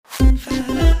Film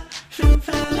fella, film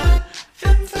fella,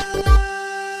 film fella.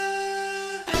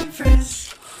 Hey,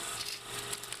 Frizz.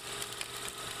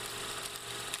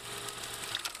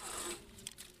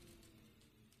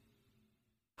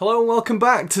 Hello and welcome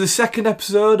back to the second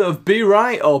episode of Be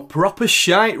Right or Proper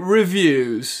Shite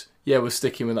Reviews. Yeah, we're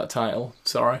sticking with that title.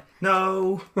 Sorry.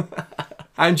 No.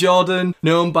 I'm Jordan,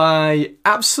 known by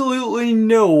absolutely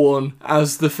no one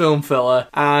as the Film Fella,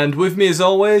 and with me as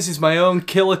always is my own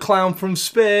killer clown from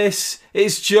space.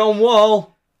 It's John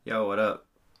Wall. Yo, what up?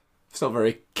 It's not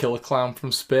very killer clown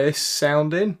from space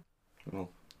sounding. Well.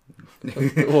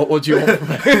 What do you want from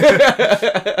me?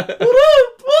 What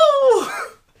up?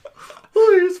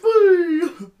 It's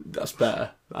me. That's better.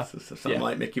 Sound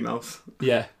like Mickey Mouse.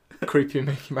 Yeah, creepy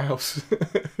Mickey Mouse.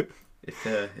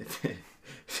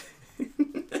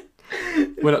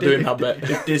 We're not doing that bit.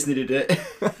 If Disney did it.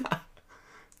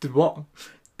 Did what?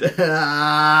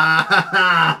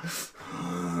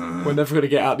 We're never going to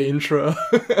get out the intro.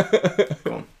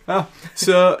 Go on.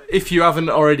 So, if you haven't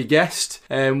already guessed,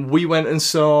 we went and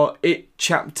saw It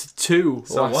Chapter 2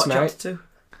 last night. Chapter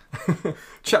 2?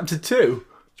 Chapter 2?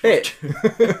 It.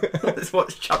 Let's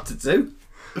watch Chapter 2.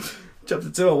 Chapter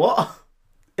 2 or what?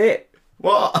 It.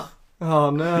 What?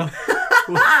 Oh no.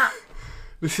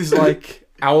 This is like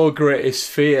our greatest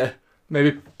fear.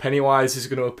 Maybe Pennywise is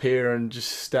going to appear and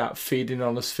just start feeding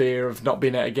on us fear of not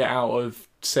being able to get out of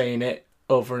saying it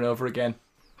over and over again.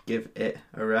 Give it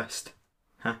a rest.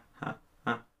 Ha, ha,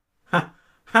 ha, ha,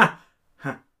 ha,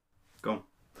 ha. Go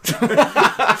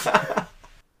on.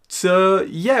 So,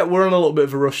 yeah, we're on a little bit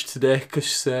of a rush today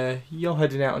because you're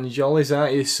heading out on your jollies,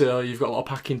 aren't you? So you've got a lot of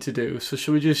packing to do. So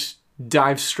shall we just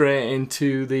dive straight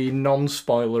into the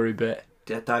non-spoilery bit?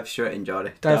 Dive straight in,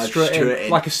 Jordy. Dive straight in.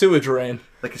 Like a sewer drain.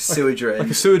 Like a sewer drain. Like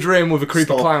a sewer drain with a creepy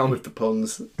Stop clown. with the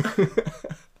puns.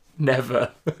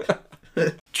 Never.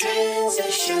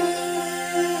 Transition.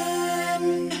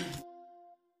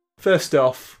 First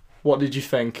off, what did you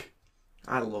think?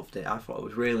 I loved it. I thought it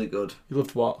was really good. You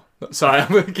loved what? Sorry,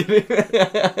 I'm kidding.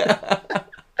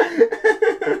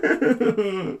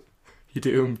 You're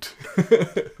doomed. I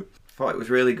thought it was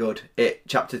really good. It,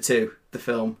 Chapter 2, the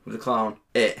film with the clown.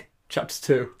 It. Chapter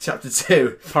 2. Chapter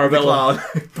 2. Parabellum.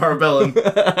 The clown.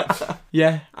 Parabellum.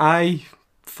 Yeah, I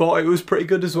thought it was pretty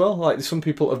good as well. Like, some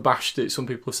people have bashed it, some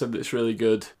people have said that it's really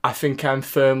good. I think I'm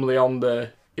firmly on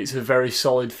it's a very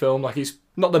solid film. Like, it's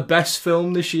not the best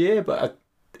film this year, but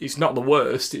it's not the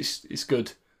worst. It's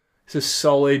good. It's a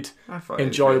solid,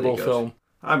 enjoyable film.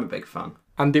 I'm a big fan.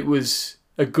 And it was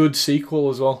a good sequel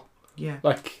as well. Yeah.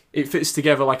 Like, it fits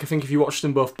together. Like, I think if you watched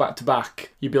them both back to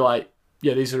back, you'd be like,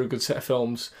 yeah, these are a good set of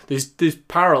films. There's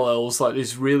parallels, like,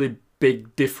 there's really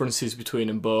big differences between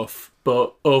them both.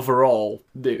 But overall,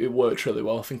 it worked really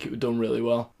well. I think it was done really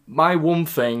well. My one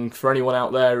thing, for anyone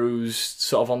out there who's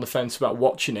sort of on the fence about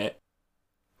watching it,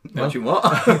 Watching what?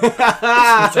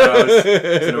 I was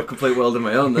in a complete world of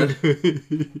my own then.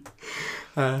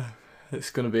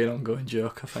 It's going to be an ongoing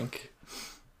joke, I think.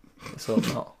 Let's hope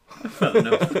not. I've had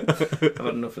enough. I've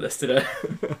had enough of this today.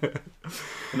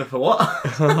 Enough of what?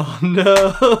 Oh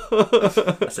no.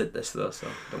 I said this though, so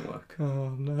don't work. Oh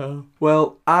no.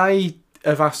 Well,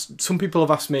 some people have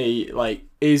asked me, like,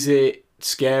 is it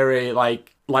scary?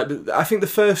 Like I think the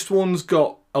first one's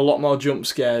got a lot more jump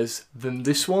scares than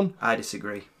this one. I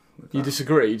disagree. You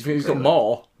disagree? Do you think it's got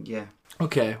more? Yeah.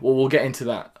 Okay, well, we'll get into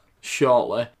that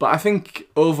shortly. But I think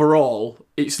overall,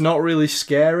 it's not really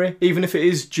scary. Even if it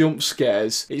is jump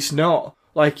scares, it's not.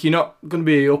 Like, you're not going to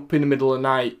be up in the middle of the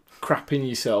night crapping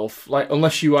yourself. Like,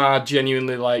 unless you are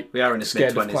genuinely, like, we are in our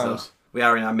mid-20s, though. We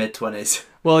are in our mid-20s.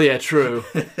 Well, yeah, true.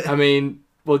 I mean,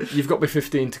 well, you've got to be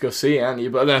 15 to go see it, haven't you?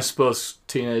 But then I suppose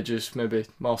teenagers maybe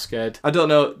more scared. I don't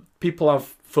know. People have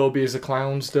phobias of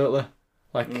clowns, don't they?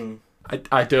 Like,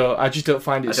 I don't. I just don't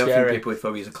find it scary. I don't think people with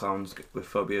phobias of clowns, with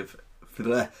phobias and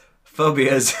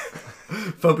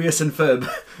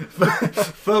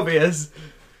phobias,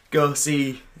 go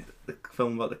see the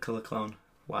film about the killer clown.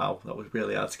 Wow, that was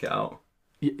really hard to get out.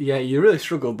 Yeah, you really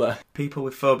struggled there. People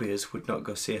with phobias would not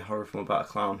go see a horror film about a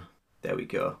clown. There we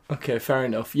go. Okay, fair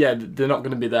enough. Yeah, they're not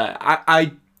going to be there.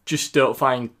 I just don't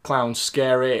find clowns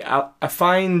scary. I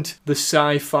find the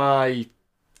sci-fi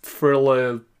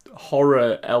thriller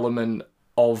horror element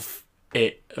of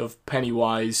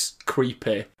Pennywise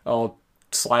creepy or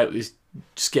slightly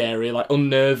scary, like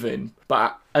unnerving.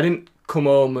 But I didn't come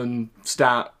home and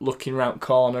start looking around the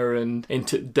corner and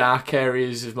into dark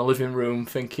areas of my living room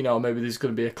thinking, oh, maybe there's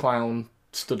going to be a clown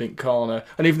stood in corner.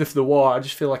 And even if there were, I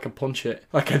just feel like I punch it.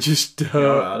 Like, I just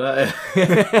don't.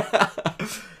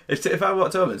 If I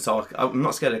walked over and saw, I'm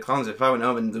not scared of clowns. If I went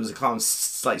home and there was a clown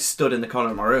like stood in the corner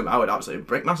of my room, I would absolutely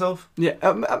brick myself. Yeah,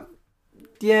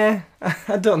 yeah.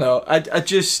 I don't know. I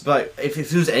just Like if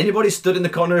there was anybody stood in the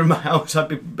corner of my house, I'd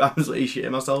be absolutely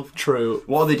shitting myself. true.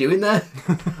 What are they doing there?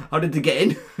 How did they get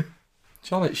in?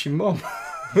 John, it's your mum.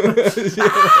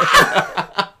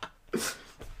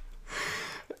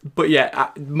 But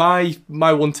yeah, my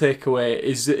one takeaway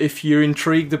is that if you're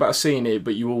intrigued about seeing it,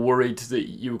 but you were worried that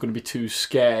you were going to be too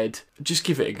scared, just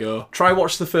give it a go. Try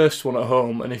watch the first one at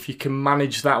home, and if you can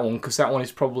manage that one, because that one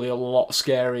is probably a lot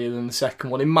scarier than the second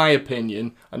one, in my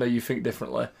opinion. I know you think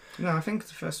differently. No, I think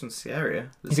the first one's scarier.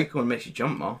 The second one makes you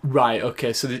jump more. Right,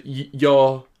 okay, so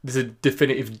there's a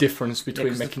definitive difference between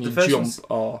 'cause making the you first jump one's-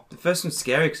 or... The first one's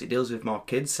scary because it deals with more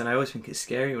kids, and I always think it's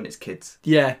scary when it's kids.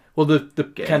 Yeah, well, they're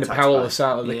Getting kind of attacked powerless, by-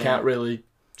 aren't they? They yeah. can't really Or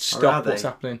stop are what's they?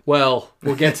 happening. Well,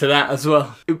 we'll get to that as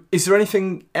well. Is there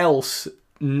anything else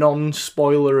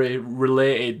non-spoilery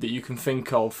related that you can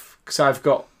think of? Because I've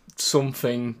got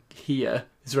something here.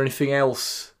 Is there anything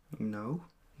else? No.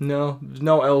 No? There's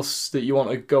no else that you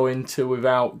want to go into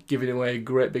without giving away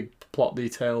great big plot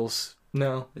details?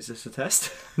 No. Is this a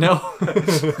test? No.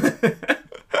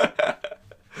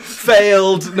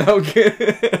 Failed. No.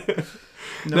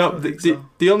 No, I don't think so.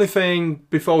 the only thing,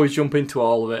 before we jump into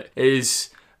all of it,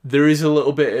 is there is a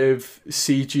little bit of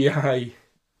CGI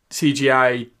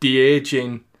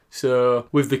de-aging. So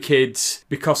with the kids,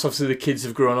 because obviously the kids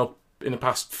have grown up in the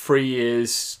past 3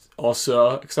 years or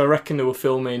so, because I reckon they were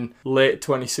filming late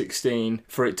 2016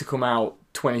 for it to come out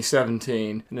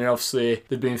 2017, and then obviously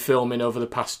they've been filming over the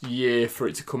past year for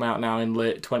it to come out now in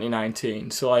late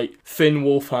 2019. So like Finn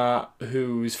Wolfhard,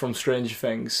 who's from Stranger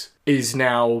Things, is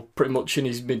now pretty much in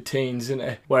his mid-teens, isn't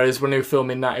he? Whereas when they were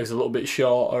filming that, he was a little bit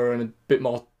shorter and a bit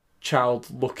more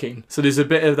child-looking. So there's a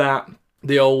bit of that,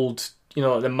 the old,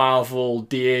 the Marvel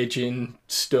de-aging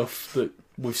stuff that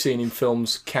we've seen in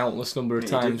films countless number of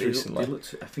times recently.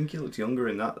 I think he looked younger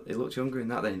in that. He looked younger in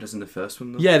that than he does in the first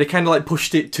one, though. Yeah, they kind of like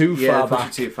pushed it too far pushed back.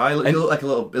 it too far. He looked like a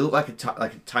little. He looked like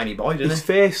a tiny boy, didn't His he?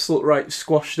 face looked right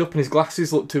squashed up, and his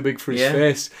glasses looked too big for his Yeah.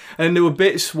 face. And there were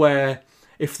bits where,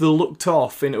 if they looked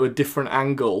off into a different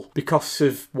angle, because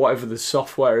of whatever the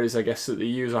software is, I guess, that they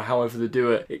use, or however they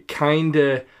do it,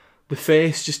 the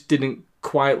face just didn't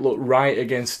quite look right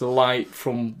against the light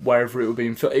from wherever it was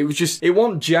being filmed. It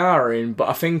wasn't jarring, but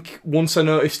I think once I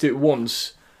noticed it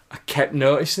once, I kept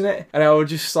noticing it. And I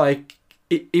was just like,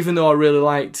 even though I really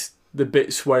liked the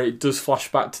bits where it does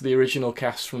flash back to the original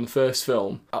cast from the first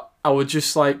film, I was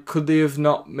just like, could they have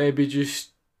not maybe just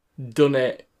done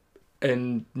it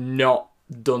and not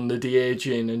done the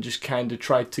de-aging and just kind of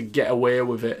tried to get away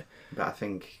with it? But I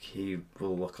think he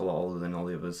will look a lot older than all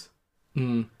the others.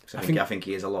 Mm. I think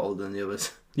he is a lot older than the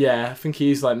others. Yeah, I think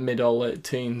he's like mid or late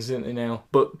teens, isn't he now?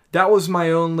 But that was my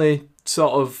only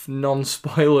sort of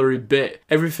non-spoilery bit.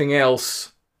 Everything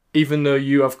else, even though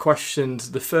you have questioned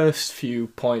the first few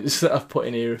points that I've put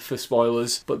in here for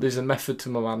spoilers, but there's a method to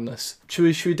my madness.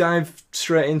 Should we dive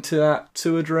straight into that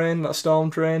sewer drain, that storm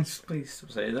drain? Please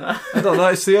stop saying that. I don't know,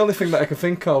 it's the only thing that I can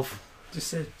think of.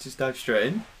 Just dive straight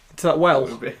in. Into that well,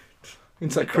 That would be-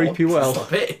 into that God, creepy well.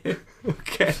 Stop it.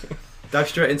 Okay. Dive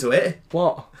straight into it.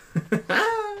 What?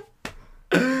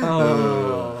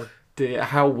 Oh dear,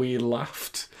 how we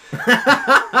laughed.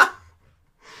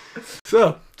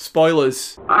 So,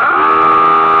 spoilers.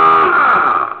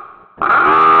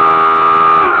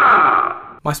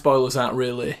 My spoilers aren't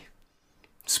really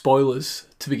spoilers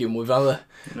to begin with, are they?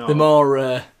 No. They're more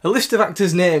a list of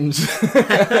actors' names.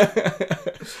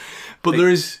 But there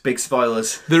is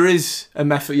a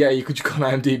method. Yeah, you could just go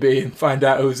on IMDb and find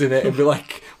out who's in it and be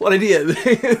like, what an idiot.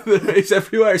 It's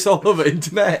everywhere, it's all over the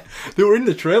internet. They were in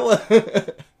the trailer.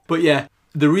 But yeah,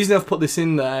 the reason I've put this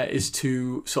in there is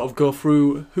to sort of go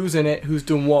through who's in it, who's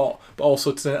done what, but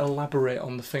also to elaborate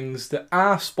on the things that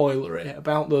are spoilery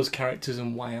about those characters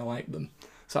and why I like them.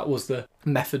 So that was the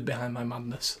method behind my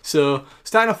madness. So,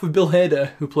 starting off with Bill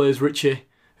Hader, who plays Richie,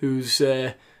 who's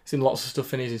he's in lots of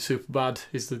stuff, and he's in Superbad.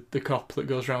 He's the cop that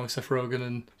goes around with Seth Rogen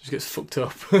and just gets fucked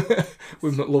up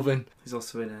with McLovin. He's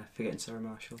also in Forgetting Sarah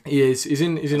Marshall. He is. He's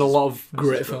in a lot of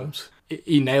great films.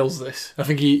 He nails this. I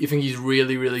think he's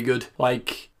really, really good.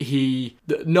 Like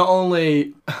I'm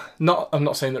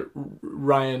not saying that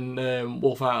Ryan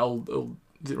Wolfhard.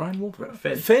 Is it Ryan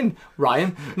Wolfhard? Finn.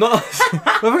 Ryan. Not.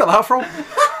 Where have I got that from?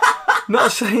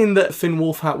 Not saying that Finn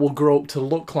Wolfhard will grow up to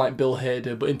look like Bill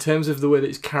Hader, but in terms of the way that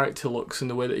his character looks and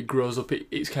the way that he grows up,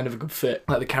 it's kind of a good fit.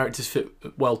 Like the characters fit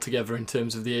well together in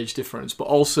terms of the age difference, but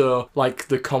also like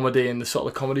the comedy and the sort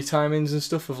of comedy timings and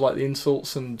stuff of like the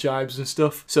insults and jibes and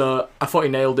stuff. So I thought he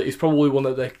nailed it. He's probably one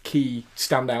of the key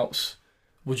standouts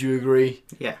Would you agree?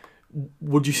 Yeah.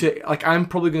 Would you say, like, I'm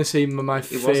probably going to say my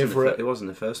favourite... It was in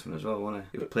the first one as well, wasn't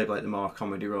it? It played like the more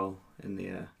comedy role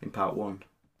in part one.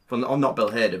 Well, not Bill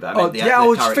Hader, but I mean I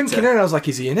was just thinking, and I was like,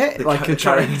 is he in it? The like the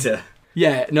character.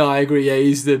 Yeah, no, I agree. Yeah,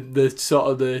 he's the sort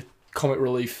of the comic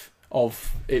relief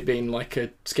of it being like a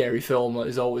scary film.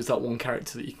 There's always that one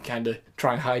character that you can kind of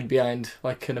try and hide behind,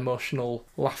 like an emotional,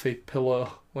 laughy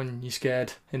pillow when you're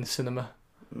scared in the cinema.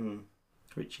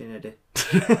 Richie and Eddie.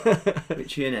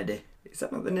 Richie and Eddie. Is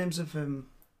that not the names of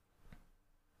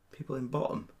people in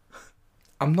Bottom?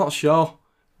 I'm not sure.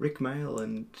 Rick Mail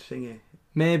and Thingy.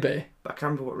 Maybe. But I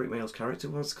can't remember what Rick Mail's character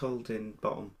was called in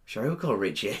Bottom. Sure, we'll call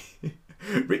Richie.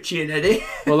 Richie and Eddie.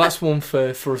 Well, that's one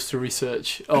for us to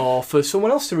research, or for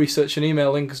someone else to research and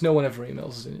email in, because no one ever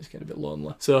emails us in. It's getting a bit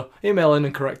lonely. So email in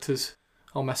and correct us,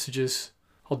 or message us,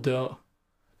 or don't.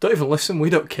 Don't even listen. We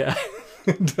don't care.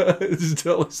 Just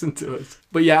don't listen to us.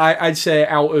 But yeah, I'd say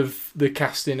out of the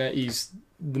casting, he's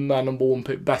my number one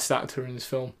pick, best actor in this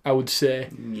film. I would say.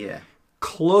 Yeah.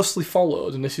 Closely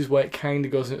followed, and this is where it kind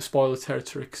of goes into spoiler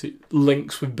territory because it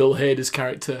links with Bill Hader's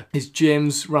character, is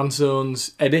James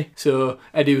Ransone's Eddie. So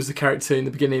Eddie was the character in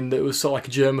the beginning that was sort of like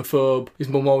a germaphobe. His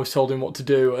mum always told him what to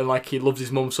do, and like he loved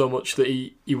his mum so much that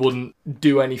he wouldn't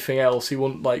do anything else. He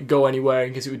wouldn't like go anywhere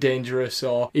in case it was dangerous,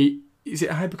 or is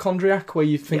it a hypochondriac where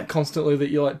you think constantly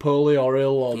that you're like poorly or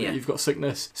ill or that you've got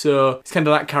sickness? So it's kind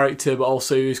of that character, but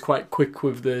also he was quite quick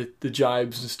with the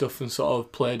jibes and stuff, and sort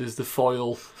of played as the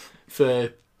foil for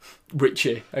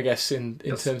Richie, I guess, in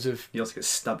terms of... He also gets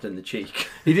stabbed in the cheek.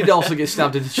 He did also get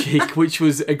stabbed in the cheek, which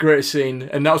was a great scene,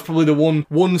 and that was probably the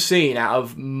one scene out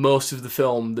of most of the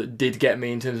film that did get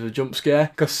me in terms of a jump scare,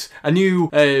 because I knew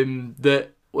that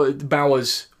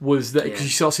Bowers was that, because you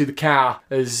sort of see the car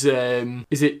as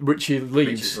is it Richie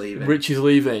leaves? Richie's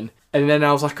leaving. And then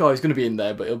I was like, oh, he's going to be in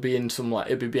there, but he'll be in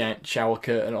it'll be behind a shower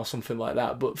curtain or something like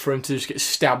that. But for him to just get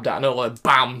stabbed at, like,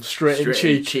 bam, straight in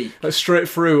the cheek. Like, straight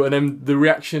through. And then the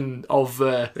reaction of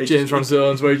James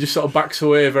Ransone's, where he just sort of backs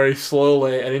away very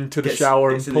slowly and into the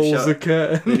shower and pulls the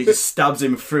curtain. And then he just stabs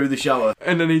him through the shower.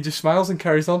 And then he just smiles and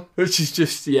carries on, which is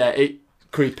just,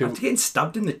 creepy. After getting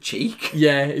stabbed in the cheek?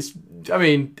 Yeah,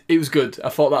 it was good. I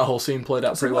thought that whole scene played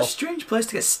out pretty well. What a strange place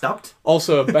to get stabbed.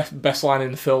 Also, best line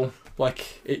in the film.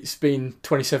 Like, it's been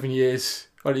 27 years.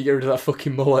 Why don't you get rid of that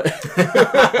fucking mullet?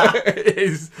 It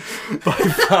is by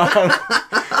far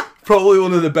probably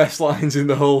one of the best lines in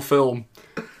the whole film.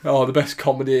 Or the best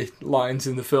comedy lines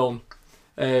in the film.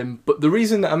 But the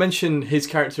reason that I mention his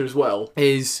character as well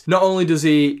is not only does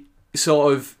he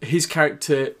sort of, his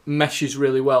character meshes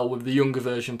really well with the younger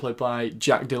version played by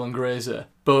Jack Dylan Grazer,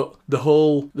 but the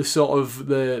sort of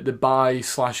the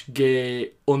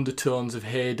bi/gay undertones of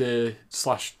Hader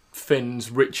 / Finn's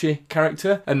Richie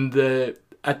character, and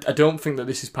I don't think that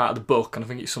this is part of the book, and I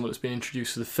think it's something that's been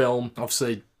introduced to the film.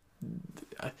 Obviously,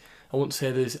 I wouldn't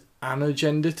say there's an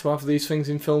agenda to have these things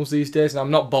in films these days, and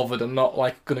I'm not bothered. I'm not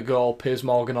like going to go all Piers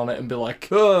Morgan on it and be like,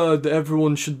 oh,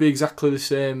 everyone should be exactly the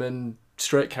same and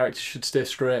straight characters should stay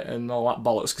straight and all that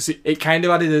bollocks, because it kind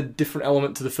of added a different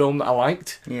element to the film that I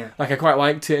liked. Yeah. Like, I quite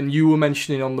liked it, and you were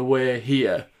mentioning on the way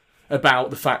here about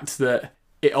the fact that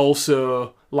it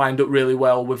also lined up really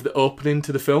well with the opening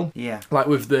to the film. Yeah. Like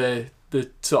with the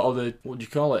sort of the, what do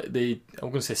you call it? I'm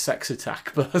going to say sex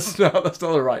attack, but that's not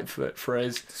the right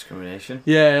phrase. Discrimination.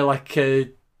 Yeah, like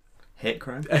hate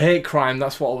crime. A hate crime,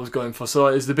 that's what I was going for. So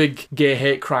it's the big gay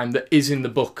hate crime that is in the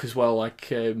book as well.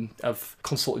 Like, I've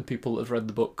consulted people that have read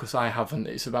the book, because I haven't.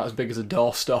 It's about as big as a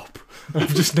doorstop.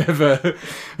 I've just never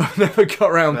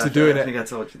got around to doing it. I think I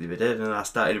told you the other day, and I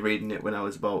started reading it when I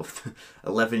was about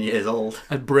 11 years old.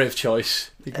 A brave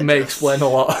choice. It may explain a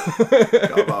lot.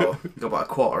 got about a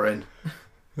quarter in.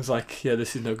 It's like, yeah,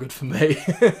 this is no good for me.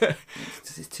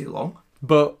 This is too long.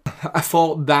 But I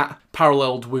thought that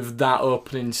paralleled with that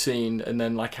opening scene, and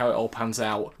then like how it all pans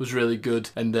out was really good.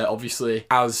 And obviously,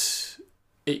 as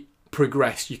it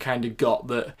progressed, you kind of got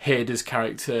that Hader's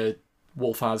character,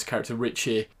 Wolfhard's character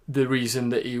Richie, the reason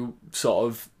that he sort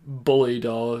of bullied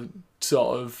or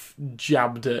sort of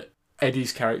jabbed at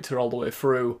Eddie's character all the way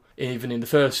through, even in the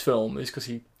first film, is because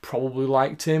he probably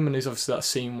liked him, and there's obviously that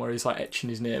scene where he's like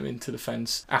etching his name into the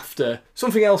fence after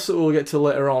something else that we'll get to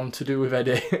later on to do with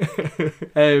Eddie.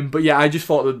 But yeah, I just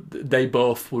thought that they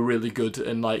both were really good,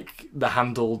 and like they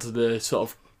handled the sort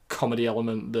of comedy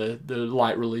element, the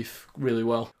light relief really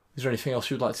well. Is there anything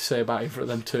else you'd like to say about either of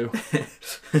them two?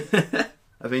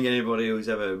 I think anybody who's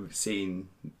ever seen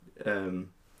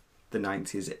the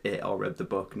 90s It or read the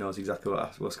book knows exactly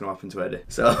what's going to happen to Eddie.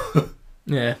 So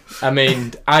yeah, I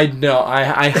mean, I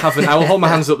haven't. I will hold my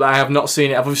hands up that I have not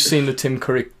seen it. I've just seen the Tim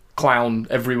Curry clown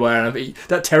everywhere. And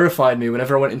that terrified me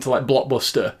whenever I went into like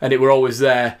Blockbuster and it were always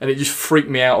there, and it just freaked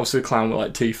me out. Obviously, the clown with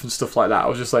like teeth and stuff like that. I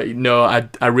was just like, no,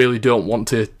 I really don't want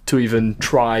to even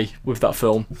try with that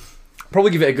film.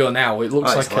 Probably give it a go now. It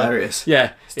looks like hilarious.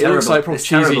 Yeah, it looks like probably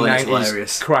cheesy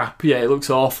 '90s crap. Yeah, it looks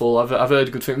awful. I've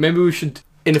heard good things. Maybe we should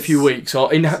in a few weeks, or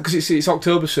because it's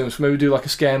October soon, so maybe do like a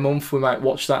scare month. We might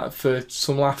watch that for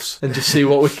some laughs and just see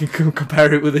what we can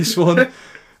compare it with this one.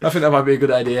 I think that might be a good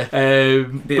idea.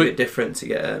 Be a bit different to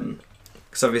get,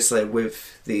 because obviously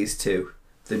with these two,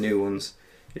 the new ones,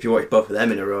 if you watch both of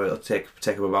them in a row, it'll take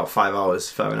up about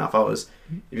 5.5 hours.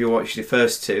 If you watch the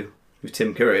first two with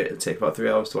Tim Curry, it'll take about 3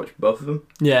 hours to watch both of them.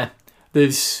 Yeah. There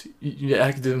must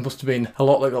have been a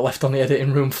lot that got left on the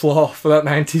editing room floor for that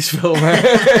 90s film.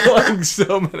 Like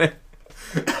so many.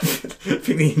 I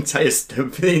think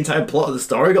the entire plot of the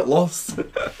story got lost.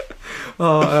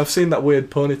 Oh, and I've seen that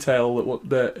weird ponytail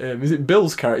that is it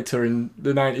Bill's character in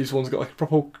the 90s one's got like a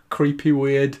proper creepy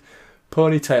weird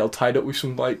ponytail tied up with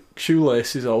some like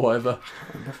shoelaces or whatever.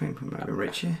 I think it might be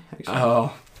Richie, actually.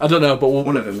 Oh, I don't know, but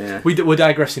one of them, yeah. We're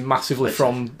digressing massively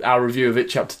from our review of it,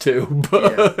 Chapter 2.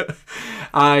 But yeah.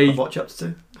 I've watched Chapter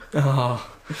 2.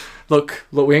 Oh, look,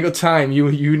 we ain't got time. You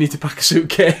need to pack a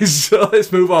suitcase, so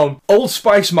let's move on. Old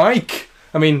Spice Mike.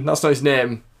 I mean, that's not his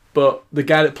name, but the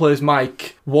guy that plays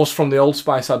Mike was from the Old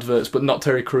Spice adverts, but not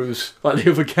Terry Crews, like the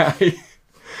other guy.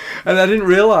 And I didn't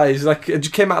realise, like, it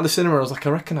just came out of the cinema, I was like, I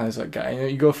recognise that guy.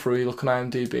 You go through, you look on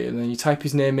IMDb, and then you type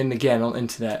his name in again on the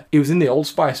internet. He was in the Old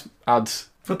Spice ads.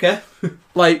 Okay.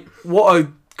 Like, what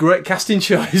a great casting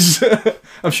choice.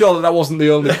 I'm sure that wasn't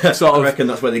the only sort of... I reckon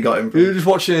that's where they got him from. We were just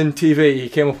watching TV, he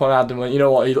came up on ad and went, you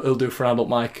know what, he'll do for an adult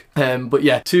Mike. But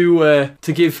yeah, to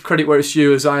give credit where it's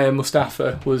due, Isaiah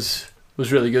Mustafa was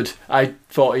really good. I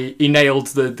thought he nailed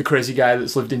the crazy guy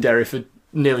that's lived in Derry for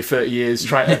nearly 30 years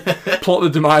trying to plot the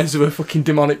demise of a fucking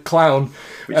demonic clown.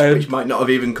 Which might not have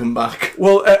even come back.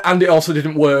 Well, and it also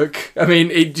didn't work. I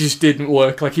mean, it just didn't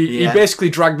work. Like, he basically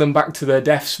dragged them back to their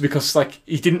deaths because, like,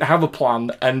 he didn't have a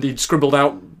plan and he'd scribbled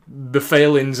out the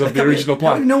failings of the original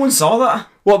plan. No one saw that.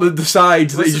 What, the side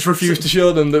that he just refused to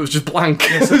show them that was just blank?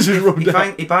 Yeah, so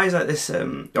he buys like this,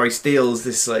 or he steals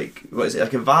this, like, what is it,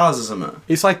 like a vase or something?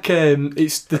 It's like,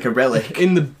 like a relic.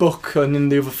 In the book and in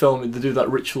the other film, they do that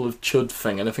ritual of Chud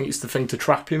thing, and I think it's the thing to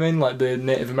trap him in, like the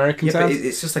Native Americans had. But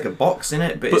it's just like a box,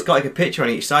 innit? But it's got like a picture on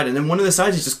each side, and then one of the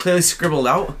sides is just clearly scribbled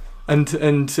out. And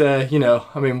you know,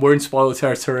 I mean, we're in spoiler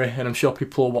territory, and I'm sure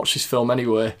people will watch this film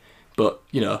anyway, but,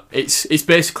 you know, it's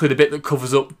basically the bit that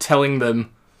covers up telling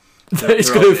them that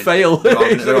it's going to fail. They're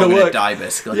all going to die,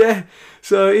 basically. Yeah.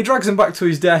 So he drags them back to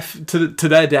his death, to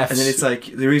their deaths. And then it's like,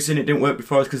 the reason it didn't work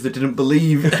before is because they didn't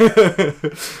believe.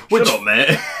 Which, shut up,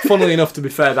 mate. Funnily enough, to be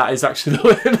fair, that is actually the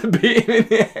way they beat him in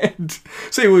the end.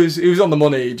 So he was on the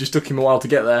money, it just took him a while to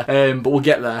get there. But we'll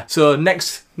get there. So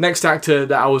next actor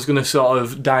that I was going to sort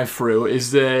of dive through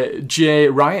is Jay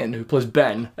Ryan, who plays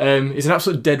Ben. He's an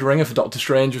absolute dead ringer for Doctor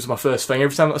Strange, was my first thing.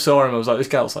 Every time I saw him, I was like, this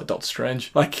guy looks like Doctor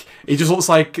Strange. Like, he just looks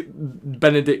like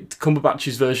Benedict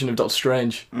Cumberbatch's version of Doctor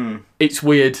Strange. It's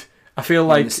weird. I feel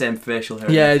like... the same facial hair.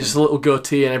 Yeah, just a little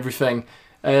goatee and everything.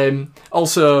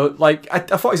 Also, like, I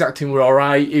thought his acting were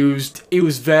alright. He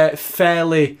was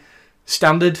fairly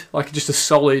standard, like just a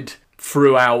solid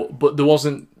throughout, but there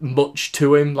wasn't much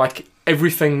to him. Like,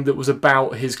 everything that was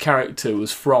about his character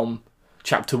was from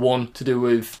Chapter 1 to do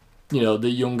with, you know, the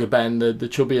younger Ben, the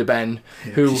chubbier Ben,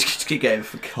 who just keep getting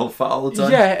cold fat all the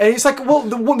time. Yeah, and it's like, well,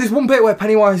 there's one bit where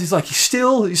Pennywise is like, he's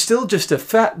still just a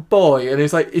fat boy, and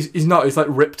he's like, he's not, he's like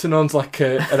ripped and owns like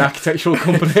an architectural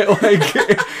company.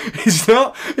 Like, he's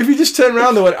not. If you just turn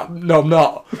around and went, no, I'm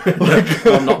not. Like,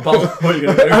 no, I'm not, pal. What are you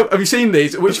gonna do? Have you seen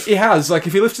these? Which he has. Like,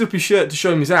 if he lifted up his shirt to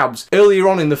show him his abs, earlier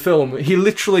on in the film, he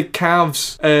literally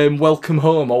carves "Welcome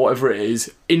Home" or whatever it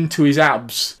is into his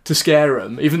abs to scare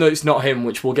him, even though it's not him,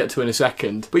 which we'll get to in a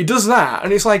second. But he does that,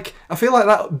 and it's like, I feel like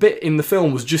that bit in the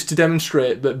film was just to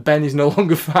demonstrate that Ben is no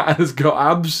longer fat and has got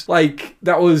abs. Like,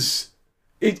 that was...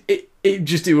 It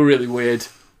were really weird.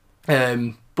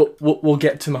 But we'll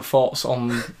get to my thoughts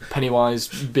on Pennywise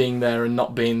being there and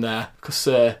not being there, because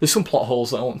there's some plot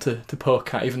holes that I want to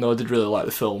poke at, even though I did really like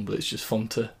the film, but it's just fun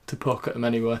to poke at them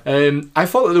anyway. I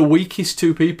thought that the weakest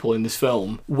two people in this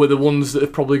film were the ones that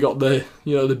have probably got the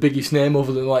biggest name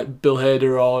other than like Bill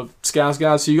Hader or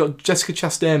Skarsgård. So you've got Jessica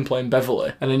Chastain playing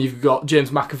Beverly, and then you've got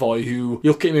James McAvoy, who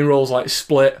you'll get him in roles like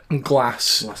Split and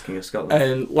Glass, Last King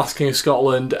of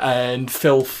Scotland, and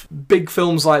Filth. Big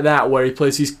films like that where he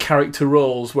plays these character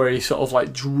roles where he sort of like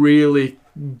really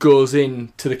goes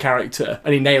into the character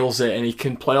and he nails it, and he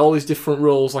can play all these different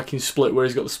roles, like in Split where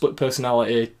he's got the split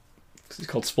personality 'cause it's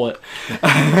called Split.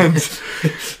 And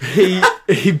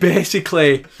he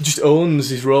basically just owns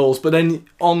his roles. But then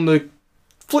on the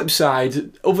flip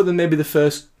side, other than maybe the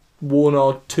first one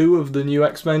or two of the new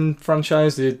X-Men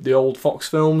franchise, the old Fox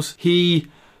films, he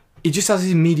just has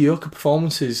these mediocre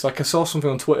performances. Like, I saw something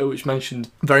on Twitter which mentioned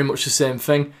very much the same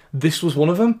thing. This was one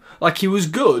of them. Like, he was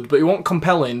good, but he wasn't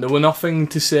compelling. There were nothing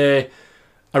to say,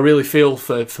 I really feel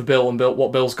for Bill and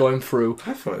what Bill's going through.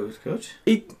 I thought it was good.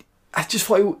 I just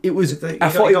thought it was... He I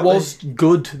thought it was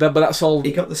good, but that's all...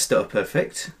 He got the stutter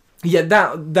perfect. Yeah,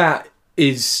 that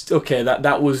is... Okay,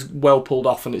 that was well pulled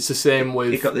off, and it's the same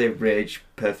with... He got the rage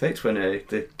perfect when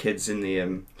the kid's in the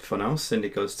funhouse and he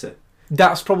goes to...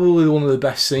 That's probably one of the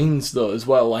best scenes, though, as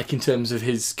well, like, in terms of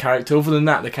his character. Other than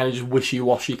that, they're kind of just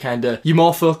wishy-washy, kind of... You're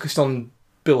more focused on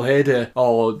Bill Hader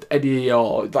or Eddie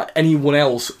or like anyone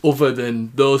else other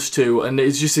than those two, and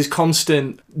it's just this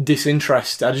constant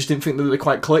disinterest. I just didn't think that they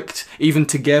quite clicked, even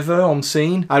together on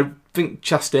scene. I think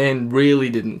Chastain really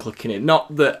didn't click in it.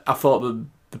 Not that I thought that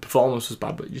the performance was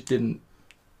bad, but it just didn't.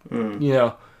 You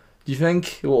know, do you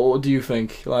think? What do you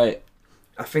think? Like,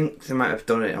 I think they might have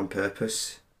done it on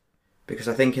purpose, because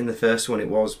I think in the first one it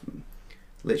was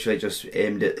literally just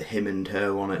aimed at him and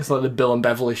her, wasn't it? It's like the Bill and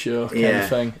Beverly show kind of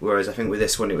thing. Whereas I think with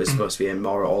this one it was supposed to be aimed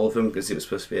more at all of them, because it was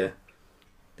supposed to be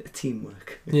a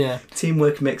teamwork. Yeah.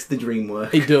 Teamwork makes the dream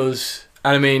work. It does.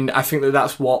 And I mean, I think that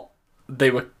that's what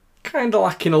they were kind of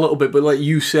lacking a little bit, but like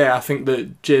you say, I think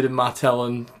that Jaden Martell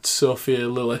and Sophia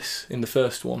Lillis in the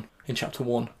first one, in chapter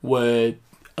 1, were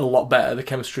a lot better. The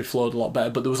chemistry flowed a lot better,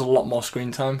 but there was a lot more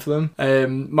screen time for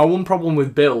them. My one problem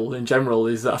with Bill in general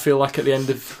is that I feel like at the end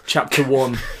of chapter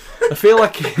 1, I feel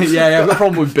like I've got a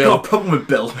problem with Bill. Got a problem with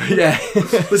Bill. Yeah.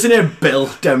 Listen here, Bill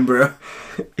Denborough.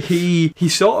 He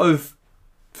sort of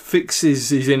fixes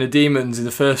his inner demons in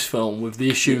the first film with the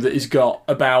issue that he's got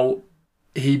about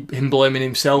him blaming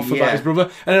himself about his brother,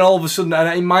 and then all of a sudden,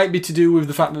 and it might be to do with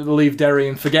the fact that they leave Derry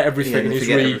and forget everything,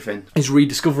 and he's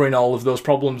rediscovering all of those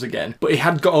problems again. But he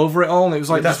had got over it all, and it was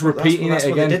like just repeating it again. That's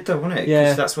what they did, though, wasn't it?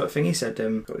 Yeah, that's what Thingy said.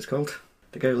 What was called?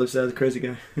 The guy who lives there, the crazy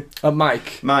guy.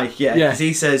 Mike. Mike, yeah. Because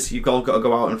he says you've all got to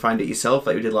go out and find it yourself,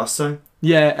 like we did last time.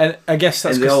 Yeah, and I guess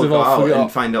that's because they've all forgot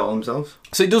and find it all themselves.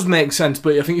 So it does make sense,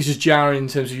 but I think it's just jarring in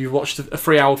terms of you've watched a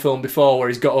 3-hour film before where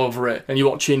he's got over it, and you're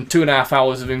watching 2.5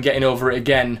 hours of him getting over it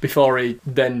again before he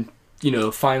then,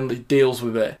 finally deals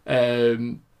with it.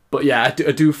 But yeah,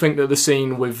 I do think that the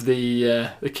scene with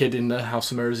the kid in the House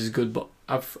of Mirrors is good, but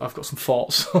I've got some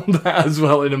thoughts on that as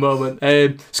well in a moment.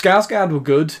 Skarsgård were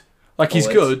good. Like, he's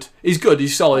good. He's good.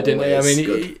 He's solid, isn't he? I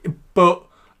mean, but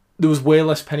there was way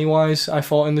less Pennywise, I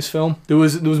thought, in this film. There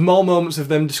was more moments of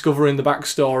them discovering the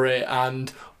backstory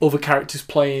and other characters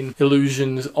playing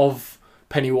illusions of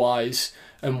Pennywise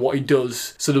and what he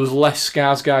does. So there was less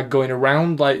Skarsgård going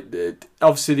around. Like,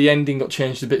 obviously the ending got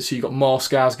changed a bit, so you got more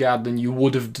Skarsgård than you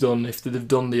would have done if they'd have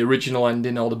done the original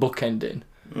ending or the book ending.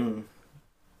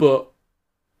 But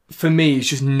for me, he's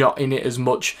just not in it as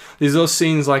much. There's those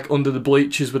scenes like under the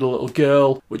bleachers with a little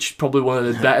girl, which is probably one of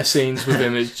the better scenes with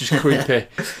him. It's just creepy.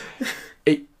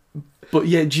 But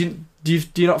yeah, do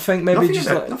you not think maybe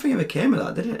nothing ever came of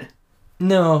that, did it?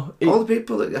 No. All the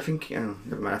people that I think,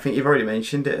 never mind. I think you've already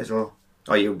mentioned it as well.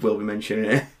 Or you will be mentioning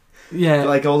it. Yeah. But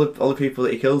like all the people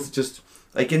that he kills, just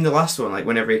like in the last one, like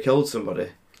whenever he killed somebody,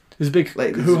 there's a big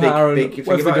big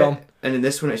where's they gone? And in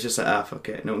this one, it's just like, fuck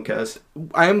it, no one cares.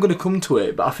 I am going to come to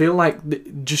it, but I feel like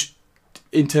just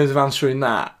in terms of answering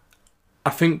that, I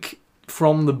think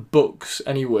from the books,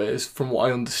 anyways, from what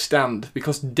I understand,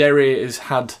 because Derry has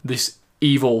had this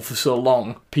evil for so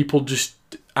long, people just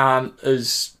aren't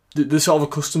as... They're sort of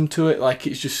accustomed to it, like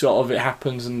it's just sort of, it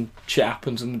happens and shit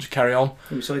happens and just carry on.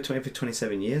 It was only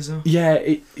 27 years though. Yeah,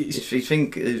 if you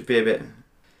think it'd be a bit...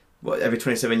 every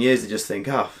 27 years they just think,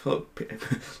 look,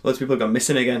 loads of people have gone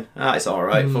missing again. It's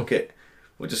alright, fuck it.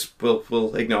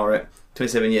 We'll ignore it.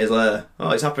 27 years later,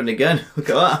 it's happened again. Look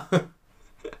at that.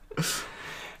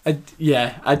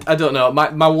 I don't know.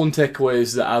 My one takeaway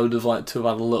is that I would have liked to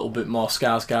have had a little bit more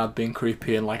Skarsgård being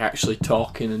creepy and like actually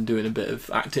talking and doing a bit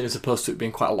of acting, as opposed to it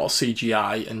being quite a lot of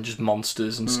CGI and just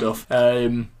monsters and stuff.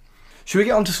 Should we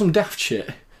get on to some daft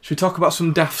shit? Should we talk about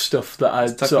some daft stuff that I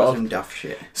sort of... some daft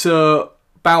shit. So...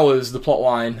 Bowers, the plot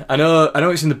line. I know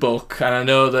it's in the book, and I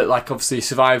know that like obviously he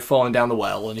survived falling down the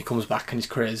well, and he comes back and he's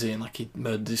crazy, and like he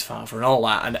murdered his father and all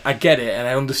that. And I get it, and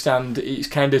I understand it's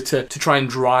kind of to try and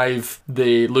drive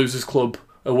the Losers Club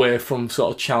away from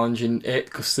sort of challenging it,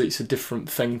 because it's a different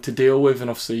thing to deal with, and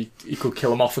obviously he could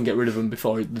kill him off and get rid of him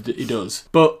before he does.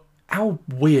 But how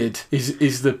weird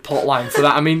is the plot line for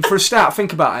that? I mean, for a start,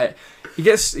 think about it. He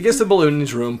gets the balloon in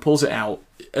his room, pulls it out.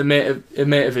 A mate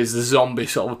of his, the zombie,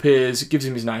 sort of appears, gives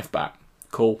him his knife back.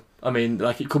 cool. I mean,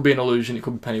 like, it could be an illusion, it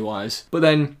could be Pennywise. But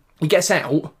then he gets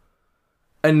out,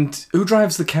 and who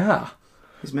drives the car?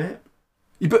 His mate.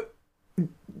 Yeah, but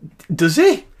does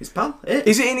he? His pal. It.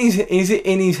 Is it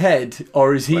in his head,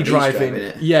 or is he Well, he's driving? driving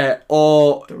it. Yeah,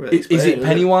 or Don't really is explain it it,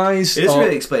 Pennywise? It doesn't or-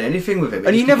 really explain anything with him.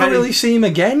 and you He never kinda- really see him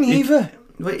again either.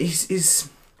 But he's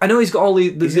I know he's got all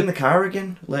the he's in the car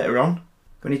again later on.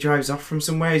 When he drives off from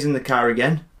somewhere, he's in the car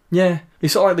again. yeah.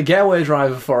 He's sort of like the getaway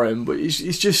driver for him, but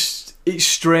it's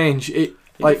strange. It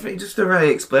like He just don't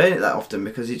really explain it that often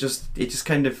because he just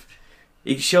kind of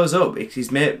he shows up.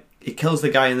 His mate he kills the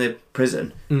guy in the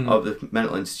prison of the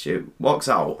mental institute. Walks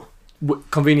out.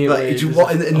 conveniently Like, there's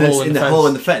in the fence. hole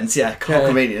in the fence. Yeah, how Yeah.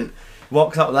 convenient.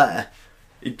 Walks out there.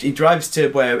 He drives to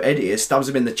where Eddie is, stabs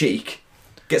him in the cheek,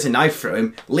 gets a knife through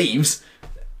him, leaves,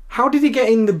 How did he get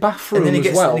in the bathroom and then he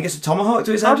as well? gets a tomahawk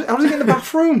to his How head. did he get in the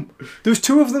bathroom? There was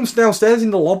two of them downstairs in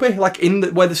the lobby, like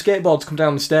where the skateboards come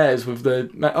down the stairs with the.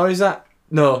 Or is that?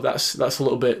 No, that's a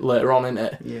little bit later on, isn't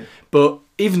it? Yeah. But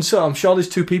even so, I'm sure there's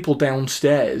two people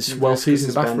downstairs whilst he's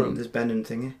in the bathroom. There's Ben and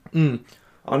Thingy. Mm.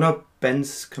 Oh no,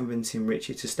 Ben's convincing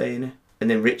Richie to stay in it, and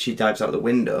then Richie dives out the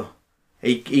window.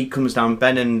 He comes down.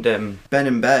 Ben and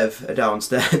Bev are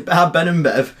downstairs. Ben and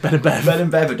Bev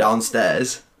are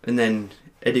downstairs, and then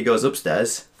Eddie goes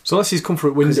upstairs So that's his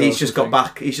comfort window. because he's just got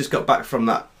back. He's just got back from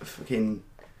that fucking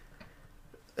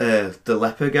the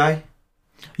leper guy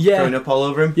throwing Yeah, up all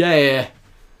over him. yeah.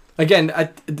 Again,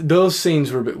 those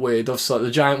scenes were a bit weird. Obviously, like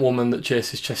the giant woman that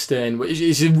chases Chastain, which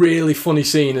is a really funny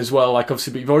scene as well. Like,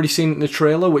 obviously, but you've already seen it in the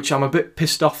trailer, which I'm a bit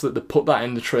pissed off that they put that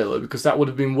in the trailer because that would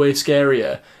have been way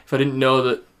scarier if I didn't know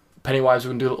that Pennywise was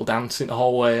going to do a little dance in the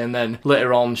hallway and then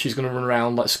later on she's going to run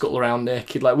around, like, scuttle around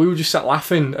naked. Like, we were just sat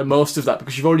laughing at most of that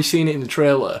because you've already seen it in the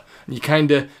trailer and you're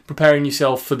kind of preparing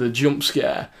yourself for the jump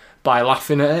scare by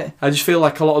laughing at it. I just feel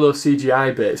like a lot of those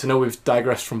CGI bits, I know we've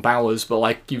digressed from Bowers, but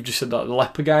like you've just said that the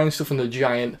leper guy and stuff and the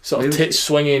giant sort of tit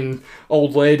swinging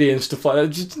old lady and stuff like that,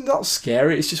 just not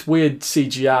scary, it's just weird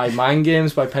CGI mind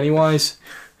games by Pennywise.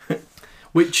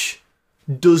 Which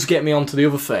does get me onto the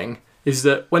other thing, is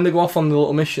that when they go off on the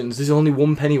little missions, there's only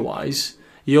one Pennywise.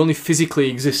 He only physically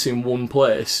exists in one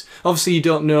place. Obviously you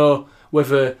don't know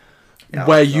whether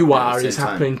where you are is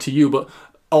happening to you, but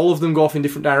all of them go off in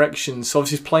different directions, so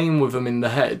obviously he's playing with them in the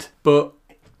head, but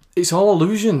it's all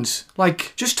illusions.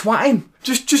 Like, just twat him.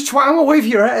 Just twat him away with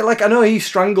your head. Like, I know he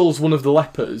strangles one of the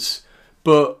lepers,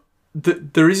 but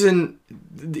there isn't...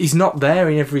 He's not there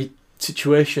in every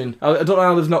situation. I don't know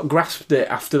how they've not grasped it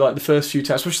after, like, the first few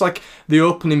times. Especially, like, the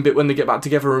opening bit when they get back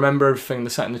together, remember everything, they're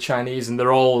sat in the Chinese, and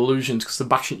they're all illusions because they're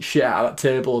bashing shit out of that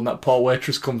table, and that poor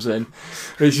waitress comes in.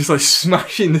 And he's just, like,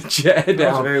 smashing the chair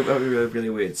down. That was a really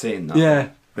weird scene. That Yeah.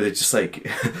 one, where they just like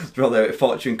they're all there with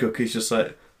fortune cookies, just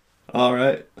like, all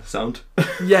right, sound.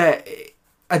 Yeah,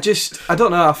 I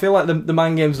don't know. I feel like the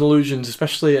mind games and illusions,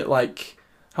 especially at like,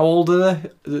 how old are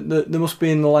they? They must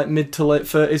be in the like mid to late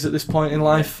 30s at this point in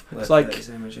life. Yeah, it's like,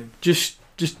 30s, I imagine. just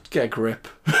get a grip.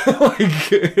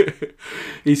 Like,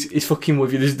 he's fucking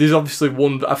with you. There's obviously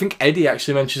one. I think Eddie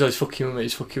actually mentions, "Oh, he's fucking with me.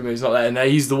 He's fucking with me." He's not there, and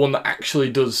he's the one that actually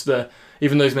does the.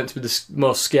 Even though he's meant to be the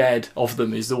most scared of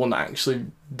them, he's the one that actually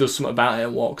does something about it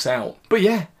and walks out. But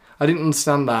yeah, I didn't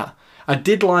understand that. I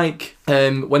did like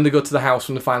when they go to the house,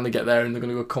 when they finally get there and they're going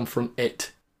to go confront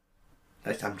it.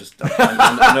 I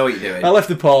know what you're doing. I left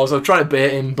the pause. I've tried to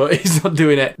bait him, but he's not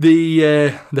doing it.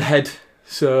 The head.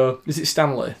 So is it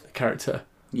Stanley, the character?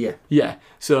 Yeah. Yeah.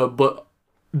 So, but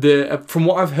from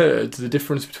what I've heard, the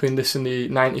difference between this and the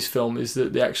 90s film is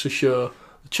that they actually show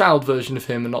the child version of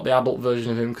him and not the adult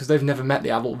version of him because they've never met the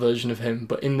adult version of him.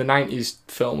 But in the 90s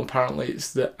film, apparently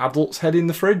it's the adult's head in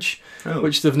the fridge,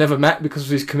 which they've never met because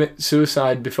he's committed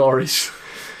suicide before his.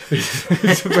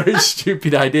 It's a very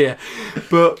stupid idea.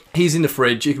 But he's in the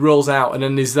fridge, he rolls out, and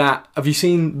then there's that. Have you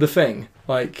seen The Thing?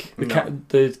 Like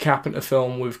the Carpenter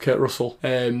film with Kurt Russell.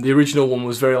 The original one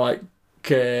was very like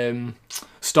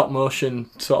stop motion,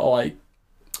 sort of like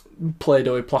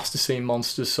Play-Doh plasticine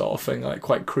monsters sort of thing, like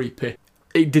quite creepy.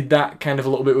 It did that kind of a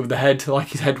little bit with the head, like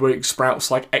his head where it sprouts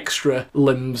like extra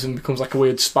limbs and becomes like a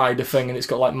weird spider thing, and it's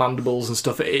got like mandibles and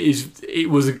stuff. It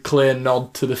was a clear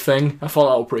nod to The Thing. I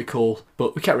thought that was pretty cool,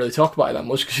 but we can't really talk about it that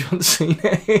much because you haven't seen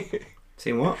it.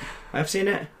 Seen what? I've seen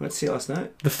it. I went to see it last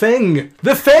night. The Thing!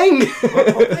 The Thing!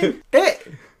 What thing? It!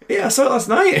 Yeah, I saw it last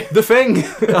night. The Thing!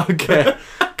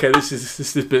 Okay,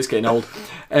 this bit's getting old.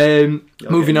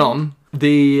 Moving on.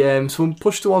 So we'll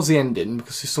push towards the ending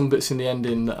because there's some bits in the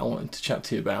ending that I wanted to chat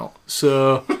to you about.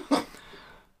 So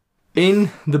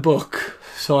In the book,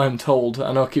 so I'm told,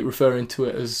 and I'll keep referring to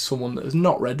it as someone that has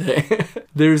not read it,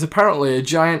 there is apparently a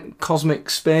giant cosmic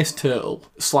space turtle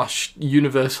 /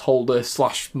 universe holder /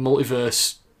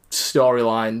 multiverse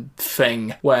storyline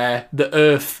thing where the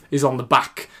Earth is on the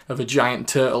back of a giant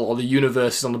turtle, or the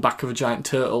universe is on the back of a giant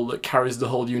turtle that carries the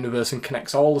whole universe and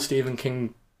connects all the Stephen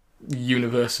King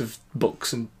universe of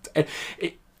books. And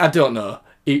I don't know.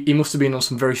 He must have been on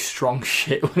some very strong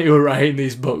shit when he was writing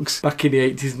these books back in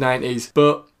the 80s, 90s.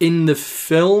 But in the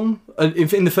film,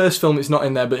 in the first film it's not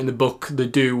in there, but in the book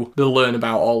they'll learn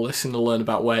about all this, and they'll learn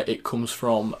about where it comes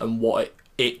from and what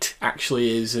it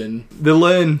actually is. And they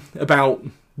learn about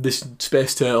this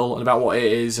space turtle and about what it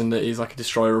is, and that he's like a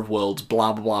destroyer of worlds,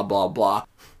 blah, blah, blah, blah.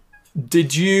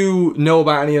 Did you know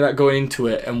about any of that going into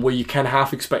it, and were you kind of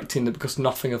half expecting that because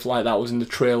nothing of like that was in the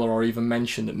trailer or even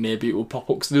mentioned that maybe it would pop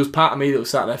up? Because there was part of me that was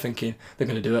sat there thinking they're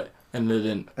going to do it, and they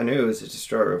didn't. I knew it was a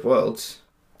destroyer of worlds.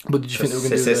 But did you think they were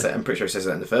going to do it? I'm pretty sure it says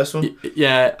that in the first one.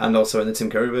 Yeah. And also in the Tim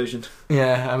Curry version.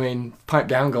 Yeah, I mean, pipe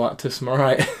down, Galactus, am I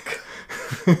right?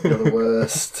 You're the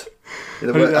worst.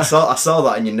 I saw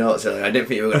that in your notes earlier. I didn't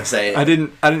think you were going to say it. I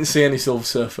didn't see any Silver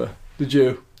Surfer. Did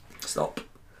you? Stop.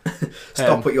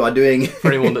 Stop what you are doing. For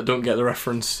anyone that don't get the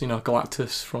reference,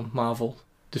 Galactus from Marvel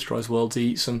destroys worlds, he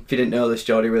eats them. If you didn't know this,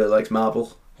 Geordie really likes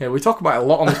Marvel. Yeah, we talk about it a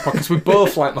lot on this podcast. We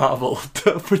both like Marvel.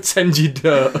 Don't pretend you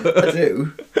don't. I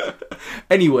do.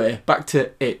 Anyway, back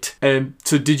to it.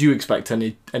 So did you expect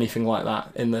anything like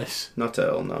that in this? Not at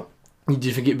all, no. Do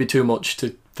you think it'd be too much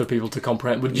for people to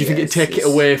comprehend? Would you think it'd take it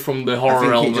away from the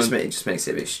horror element? It just makes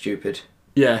it a bit stupid.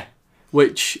 Yeah.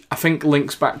 Which I think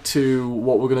links back to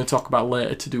what we're going to talk about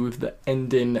later to do with the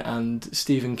ending and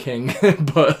Stephen King.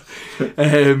 But,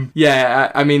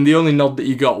 I mean, the only nod that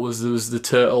you got was there was the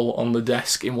turtle on the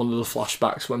desk in one of the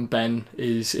flashbacks when Ben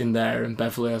is in there and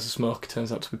Beverly has a smoke. It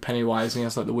turns out to be Pennywise, and he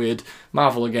has like the weird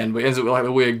Marvel again, but he ends up with like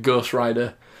the weird Ghost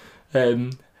Rider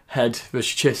head, but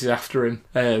she chases after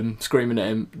him, screaming at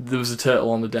him. There was a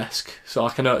turtle on the desk, so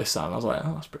I noticed that, and I was like,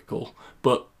 oh, that's pretty cool.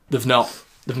 But they've not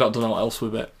done all else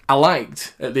with it. I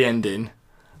liked, at the ending,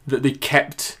 that they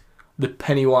kept the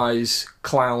Pennywise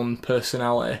clown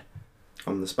personality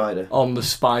on the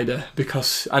spider,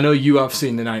 because I know you have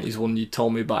seen the 90s one, you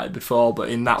told me about it before, but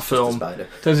in that film, it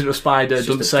turns into a spider,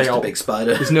 doesn't say a big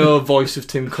spider. There's no voice of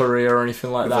Tim Curry or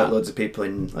anything like that. Like loads of people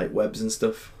in like webs and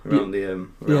stuff around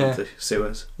the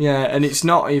sewers. Yeah, and it's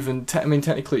not even,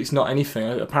 technically it's not anything.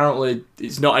 Apparently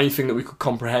it's not anything that we could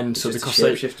comprehend. It's just a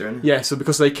shapeshifter, isn't it? Yeah, so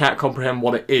because they can't comprehend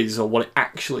what it is or what it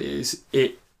actually is,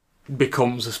 it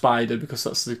becomes a spider, because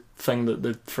that's the thing that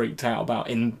they freaked out about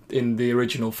in the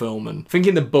original film. And I think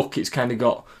in the book it's kind of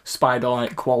got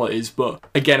spider-like qualities, but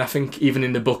again I think even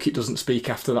in the book it doesn't speak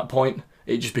after that point.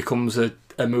 It just becomes a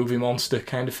movie monster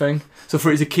kind of thing. So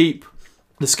for it to keep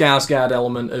the Skarsgård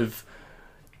element of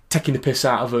taking the piss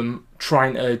out of them,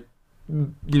 trying to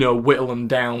whittle them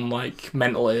down like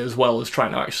mentally, as well as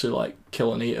trying to actually like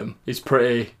kill and eat them, is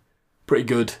pretty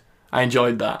good. I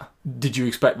enjoyed that. Did you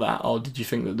expect that, or did you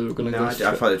think that they were going to go? No,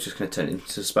 I thought it was just going to turn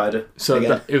into a spider. So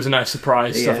it was a nice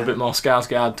surprise to have a bit more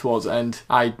Skarsgård towards the end.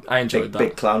 I enjoyed that.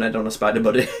 Big clown head on a spider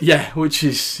body. Yeah, which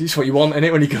is what you want,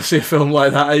 innit, when you go see a film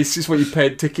like that. It's just what you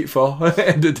paid ticket for at the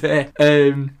end of the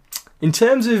day. In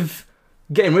terms of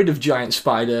getting rid of giant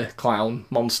spider clown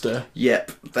monster.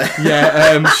 Yep.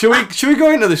 Yeah. Should we go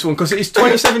into this one, because it's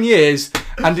 27 years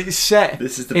and it's set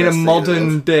in a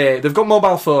modern day. They've got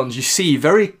mobile phones. You see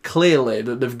very clearly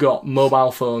that they've got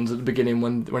mobile phones at the beginning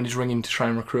when he's ringing to try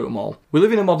and recruit them all. We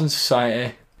live in a modern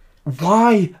society.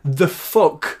 Why the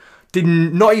fuck did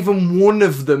not even one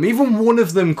of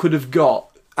them could have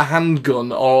got a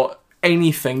handgun or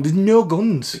anything? There's no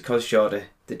guns. Because, Jordy,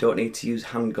 they don't need to use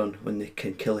handgun when they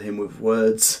can kill him with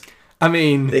words. I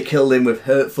mean, they killed him with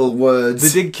hurtful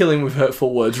words. They did kill him with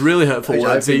hurtful words, really hurtful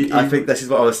words. I think this is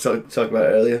what I was talking about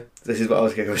earlier. This is what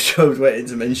I was waiting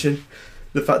to mention.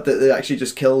 The fact that they actually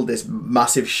just killed this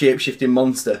massive shape-shifting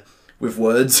monster with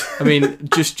words. I mean,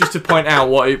 just to point out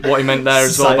what he meant there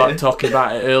as well about talking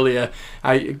about it earlier.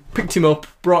 I picked him up,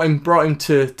 brought him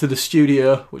to the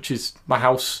studio, which is my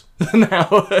house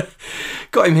now.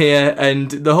 Got him here,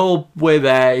 and the whole way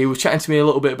there, he was chatting to me a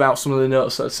little bit about some of the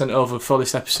notes that I sent over for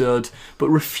this episode, but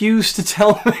refused to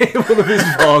tell me one of his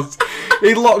was.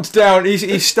 He locked down.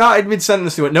 He started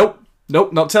mid-sentence. He went,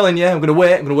 Nope, not telling you. I'm going to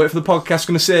wait for the podcast.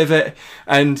 I'm going to save it.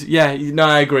 And yeah, no,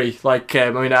 I agree. Like, I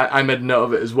made a note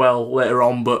of it as well later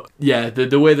on. But yeah,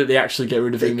 the way that they actually get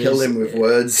rid of him is... They kill him with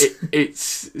words.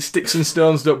 It's sticks and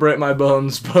stones don't break my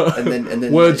bones, but and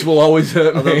then words will always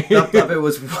hurt me. That bit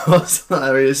was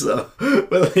hilarious though.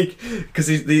 But like, because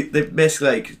they basically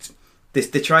like...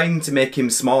 they're trying to make him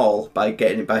small by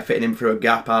fitting him through a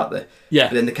gap, aren't they? Yeah.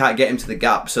 But then they can't get him to the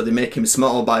gap, so they make him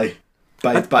small by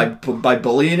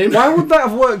bullying him. Why would that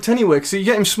have worked anyway? Because you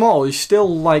get him small, he's still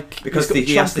like... Because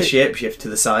he has to shapeshift to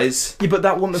the size. Yeah, but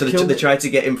that wouldn't have killed him. So they tried to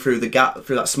get him through the gap,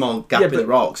 through that small gap in the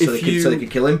rocks, so they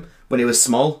could kill him when he was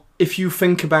small. If you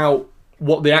think about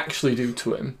what they actually do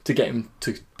to him to get him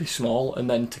to be small and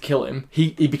then to kill him, he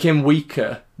became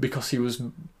weaker because he was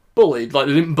bullied. Like,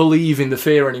 they didn't believe in the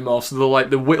fear anymore, so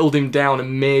they whittled him down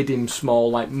and made him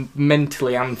small, like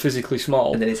mentally and physically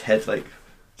small. And then his head, like,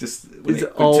 just when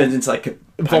it turns into like a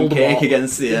pancake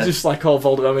against the... It's just like all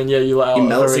Voldemort. I mean, yeah, you let out... He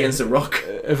melts against a rock.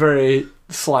 A very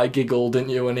sly giggle, didn't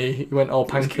you, when he went all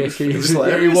pancakey?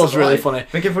 It was really funny. I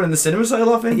think everyone in the cinema started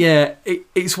laughing. Yeah,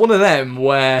 it's one of them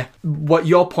where, what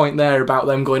your point there about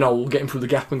them going, oh, we'll get him through the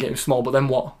gap and get him small, but then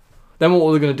what? Then what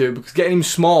were they going to do? Because getting him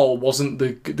small wasn't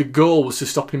the goal, was to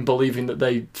stop him believing that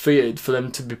they feared, for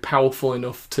them to be powerful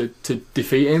enough to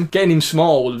defeat him. Getting him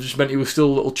small would have just meant he was still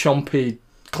a little chompy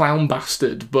clown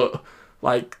bastard, but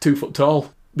like 2 foot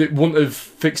tall. It wouldn't have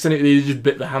fixed anything. They just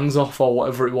bit the hands off or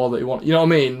whatever it was that he wanted. You know what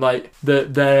I mean? Like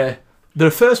their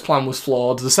first plan was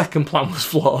flawed. The second plan was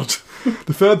flawed.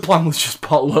 The third plan was just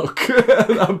potluck at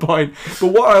that point. But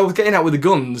what I was getting at with the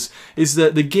guns is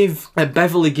that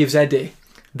Beverly gives Eddie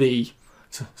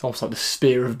it's almost like the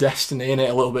spear of destiny, innit,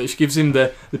 a little bit. She gives him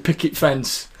the picket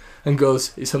fence and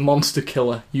goes, "It's a monster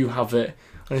killer. You have it."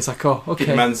 And he's like, "Oh, okay."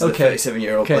 The man's okay. a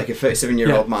 37-year-old, like a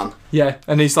 37-year-old man. Yeah,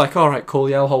 and he's like, "All right, cool,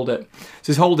 yeah, I'll hold it."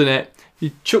 So he's holding it.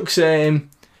 He chucks it at him,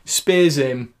 spears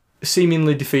him,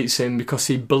 seemingly defeats him because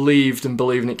he believed, and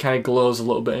it kind of glows a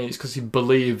little bit, and it's because he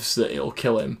believes that it'll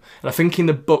kill him. And I think in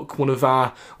the book, one of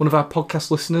our podcast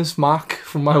listeners, Mark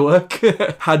from my work,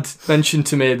 had mentioned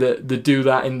to me that they do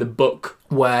that in the book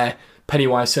where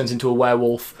Pennywise turns into a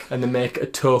werewolf and they make a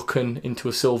token into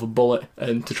a silver bullet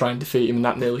and to try and defeat him, and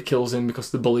that nearly kills him because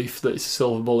the belief that it's a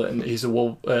silver bullet and that he's a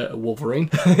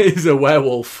Wolverine, he's a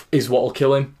werewolf, is what will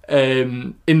kill him.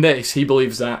 In this, he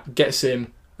believes that, gets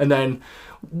him, and then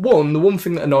the one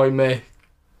thing that annoyed me,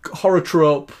 horror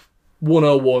trope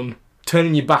 101,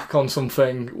 turning your back on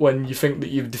something when you think that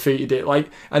you've defeated it. Like,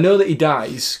 I know that he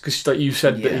dies, because like you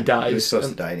said that he dies. He was supposed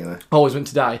to die anyway. Always meant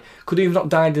to die. Could he have not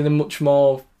died in a much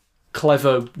more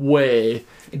clever way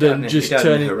than just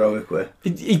turning... in a heroic way.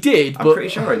 He did, I'm pretty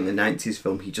sure in the 90s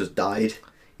film he just died.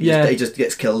 He just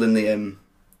gets killed in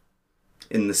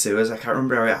the sewers. I can't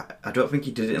remember I don't think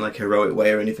he did it in like a heroic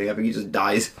way or anything. I think he just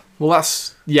dies. Well,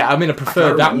 that's... Yeah, I mean, I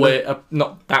prefer that way.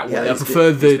 Not that way. I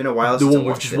prefer the one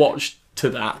we've just watched to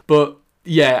that. But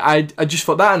yeah, I just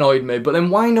thought that annoyed me. But then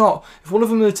why not? If one of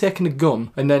them had taken a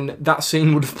gun and then that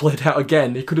scene would have played out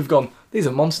again, he could have gone, "These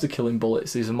are monster killing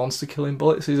bullets. These are monster killing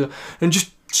bullets. And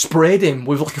just sprayed him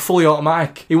with like a fully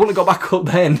automatic. He wouldn't have got back up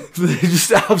then.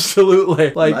 Just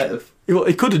absolutely like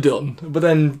he could have done. But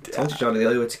then I told you, Johnny, the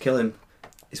only way to kill him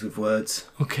is with words.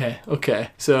 Okay.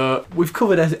 So we've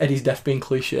covered Eddie's death being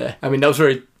cliche. I mean, that was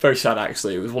very, very sad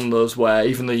actually. It was one of those where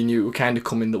even though you knew it were kind of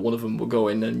coming that one of them would go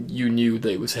in and you knew that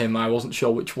it was him, I wasn't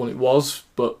sure which one it was,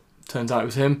 but turns out it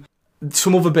was him.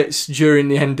 Some other bits during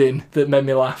the ending that made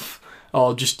me laugh,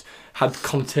 or just had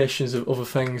connotations of other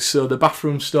things. So the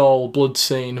bathroom stall blood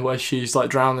scene where she's like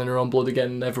drowning in her own blood again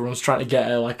and everyone's trying to get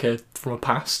her from her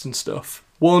past and stuff.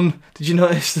 One, did you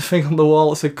notice the thing on the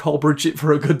wall that said "Call Bridget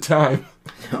for a good time"?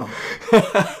 No.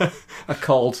 I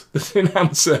called. There's an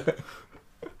answer.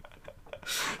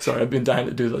 Sorry, I've been dying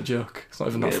to do that joke. It's not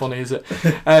even that funny, is it?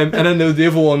 And then the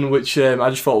other one, which I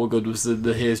just thought were good, was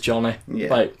the "Here's Johnny." Yeah.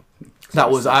 Like, that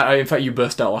was... in fact, you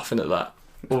burst out laughing at that.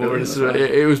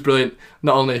 It was brilliant.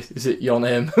 Not only is it your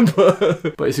name,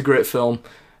 but it's a great film.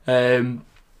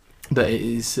 That it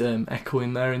is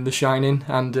echoing there in The Shining,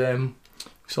 and we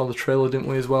saw the trailer, didn't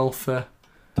we, as well, for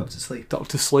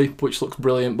Doctor Sleep, which looks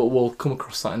brilliant, but we'll come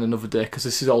across that in another day, because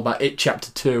this is all about It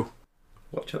Chapter 2.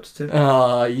 What Chapter 2?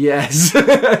 Ah, yes.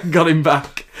 Got him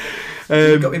back.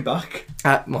 You got me back?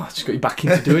 I just got you back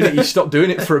into doing it. You stopped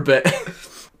doing it for a bit.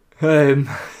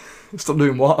 Stop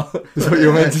doing what? Is what you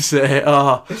were meant to say.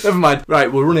 Never mind.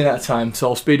 Right, we're running out of time, so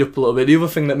I'll speed up a little bit. The other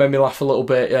thing that made me laugh a little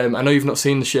bit, I know you've not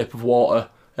seen The Shape of Water,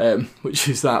 which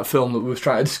is that film that we were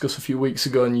trying to discuss a few weeks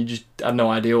ago, and you just had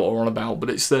no idea what we're on about.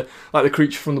 But it's the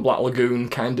Creature from the Black Lagoon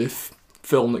kind of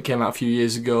film that came out a few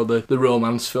years ago, the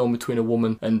romance film between a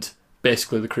woman and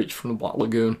basically the creature from the Black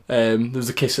Lagoon. There was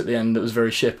a kiss at the end that was very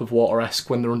Shape of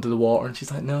Water-esque when they're under the water, and she's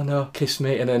like, no, kiss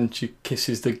me, and then she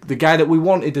kisses the guy that we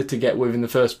wanted her to get with in the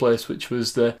first place, which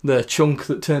was the chunk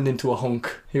that turned into a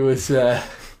hunk. He was, yeah.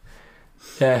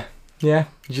 Did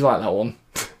you like that one?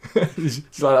 Did you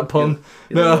like that pun?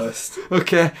 You're the worst.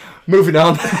 Okay, moving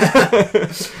on.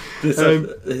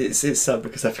 It's sad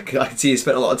because I can see you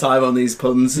spent a lot of time on these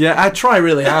puns. Yeah, I try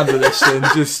really hard with this and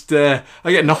just I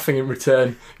get nothing in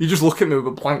return. You just look at me with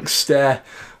a blank stare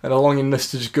and a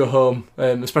longingness to just go home,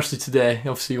 especially today.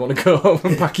 Obviously you want to go home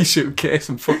and pack your suitcase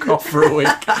and fuck off for a week.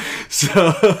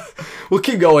 So we'll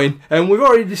keep going. And we've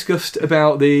already discussed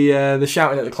about the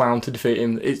shouting at the clown to defeat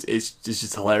him. It's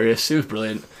just hilarious. It was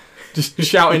brilliant. Just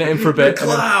shouting at him for a bit.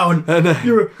 Clown! And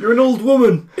You're an old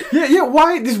woman! Yeah,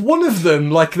 why? There's one of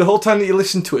them, like, the whole time that you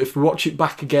listen to it, if we watch it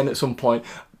back again at some point,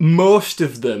 most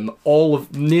of them,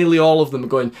 nearly all of them are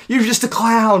going, "You're just a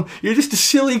clown! You're just a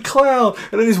silly clown!"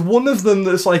 And then there's one of them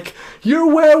that's like,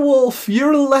 "You're a werewolf!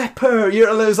 You're a leper!" And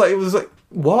it was like,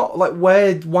 what? Like,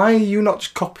 why are you not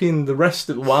just copying the rest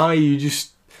of why are you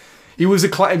just... He was a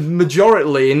clown,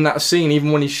 majority in that scene,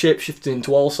 even when he's shapeshifting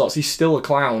into all sorts, he's still a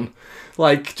clown.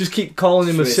 Like, just keep calling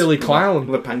him a silly clown.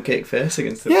 With a pancake face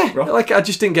against the rock. Like, I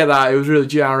just didn't get that. It was really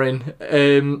jarring.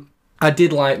 I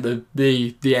did like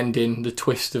the ending, the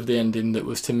twist of the ending that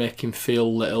was to make him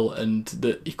feel little and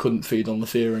that he couldn't feed on the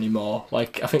fear anymore.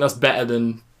 Like, I think that's better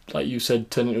than, like you said,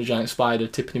 turning into a giant spider,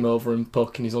 tipping him over and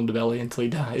poking his underbelly until he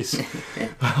dies.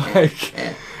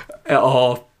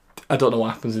 Or... I don't know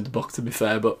what happens in the book, to be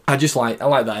fair, but I like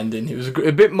that ending. It was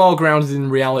a bit more grounded in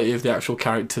reality of the actual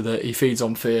character, that he feeds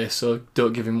on fear, so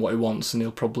don't give him what he wants and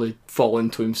he'll probably fall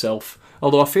into himself.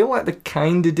 Although I feel like they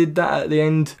kind of did that at the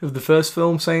end of the first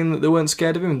film, saying that they weren't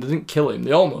scared of him. They didn't kill him.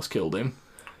 They almost killed him.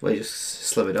 Well, he just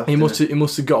slithered off. He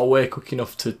must have got away quick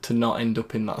enough to not end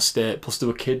up in that state. Plus, they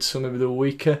were kids, so maybe they were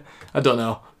weaker. I don't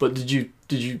know. But did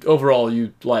you overall,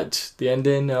 you liked the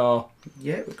ending, or?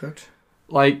 Yeah, it was good.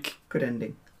 Like, good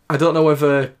ending. I don't know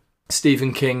whether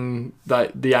Stephen King,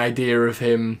 like, the idea of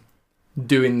him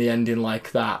doing the ending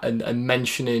like that and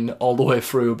mentioning all the way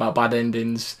through about bad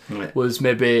endings was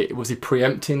he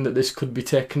preempting that this could be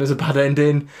taken as a bad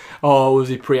ending, or was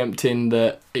he preempting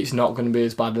that it's not going to be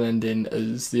as bad an ending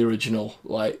as the original?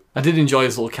 Like, I did enjoy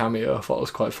his little cameo. I thought it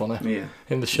was quite funny. Yeah,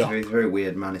 in the shop. He's a very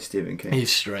weird man, is Stephen King.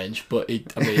 He's strange, but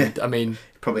I mean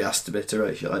probably has to be to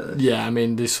write shit like this. Yeah, I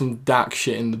mean, there's some dark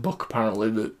shit in the book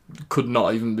apparently that could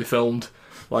not even be filmed.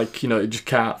 Like, it just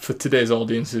can't. For today's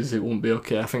audiences, it won't be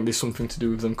okay. I think there's something to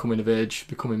do with them coming of age,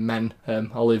 becoming men.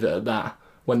 I'll leave it at that.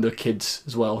 When they're kids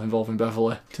as well, involving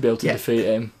Beverly, to be able to defeat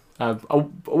him. I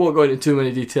won't go into too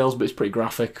many details, but it's pretty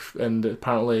graphic, and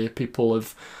apparently people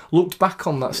have looked back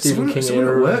on that Stephen King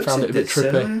era and found it a bit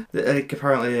trippy. Like,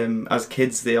 apparently, as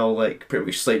kids, they all like pretty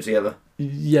much sleep together.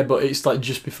 Yeah, but it's like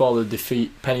just before they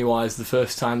defeat Pennywise, the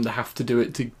first time they have to do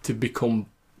it to become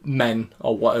men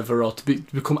or whatever, or to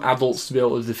become adults to be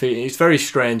able to defeat it. It's very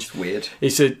strange. It's weird.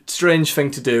 It's a strange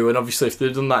thing to do, and obviously if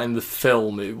they'd done that in the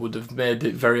film, it would have made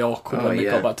it very awkward when they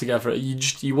got back together.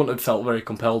 You wouldn't have felt very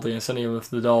compelled against any of them if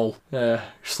they'd all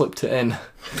slipped it in.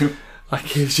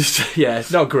 Like, it was just,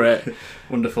 it's not great.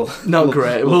 Wonderful. Not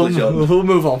great. We'll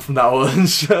move on from that one.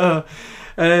 So,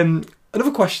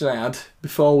 another question I had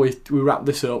before we wrap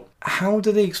this up: how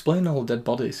do they explain all the dead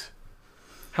bodies?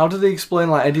 How do they explain,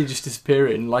 like, Eddie just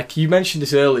disappearing? Like, you mentioned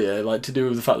this earlier, like, to do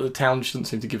with the fact that the town just doesn't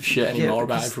seem to give a shit anymore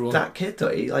about everyone. That kid, though,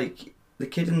 the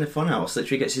kid in the funhouse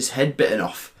literally gets his head bitten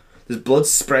off. There's blood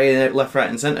spraying it left, right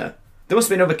and centre. There must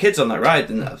have been other kids on that ride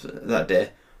that day.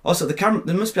 Also,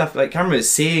 there must be, like, cameras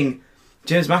seeing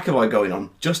James McAvoy going on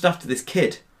just after this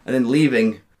kid, and then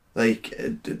leaving, like,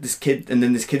 this kid, and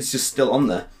then this kid's just still on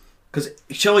there. Because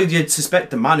surely you'd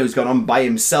suspect the man who's gone on by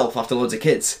himself after loads of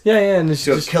kids. Yeah, and it's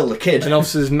just killed a kid. And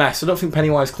obviously there's mess. I don't think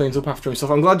Pennywise cleans up after himself.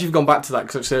 I'm glad you've gone back to that,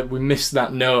 because we missed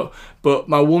that note. But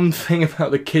my one thing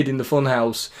about the kid in the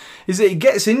funhouse is that he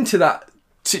gets into that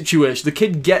situation. The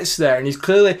kid gets there, and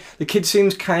the kid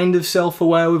seems kind of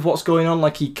self-aware with what's going on.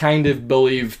 Like, he kind of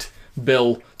believed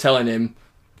Bill telling him,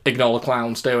 ignore the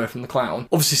clown, stay away from the clown.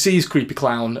 Obviously sees creepy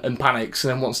clown and panics,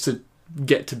 and then wants to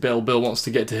get to Bill. Bill wants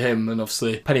to get to him, and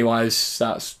obviously Pennywise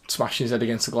starts smashing his head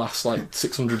against the glass like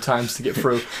 600 times to get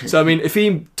through. So I mean, if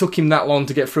he took him that long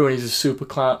to get through and he's a super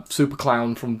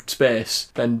clown from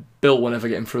space, then Bill will never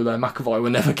get him through there. McAvoy will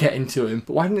never get into him.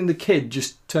 But why didn't the kid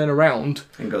just turn around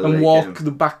and walk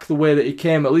back the way that he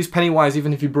came? At least Pennywise,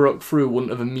 even if he broke through,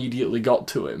 wouldn't have immediately got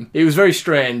to him. It was very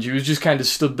strange. He was just kind of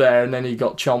stood there, and then he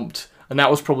got chomped, and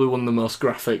that was probably one of the most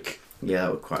graphic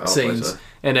scenes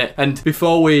in it. And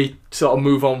before we sort of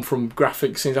move on from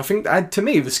graphic scenes, I think to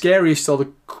me the scariest or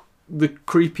the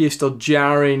creepiest or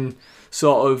jarring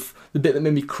sort of the bit that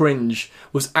made me cringe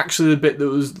was actually the bit that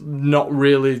was not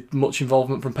really much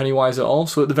involvement from Pennywise at all.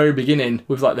 So at the very beginning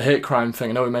with like the hate crime thing,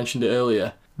 I know we mentioned it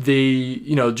earlier,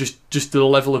 just the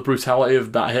level of brutality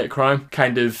of that hate crime,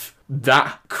 kind of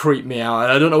that creeped me out.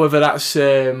 And I don't know whether that's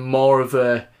more of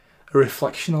a a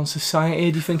reflection on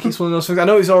society? Do you think it's one of those things? I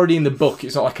know it's already in the book,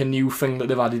 it's not like a new thing that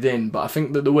they've added in, but I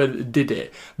think that the way that they did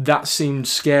it, that seemed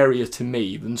scarier to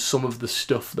me than some of the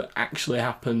stuff that actually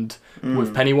happened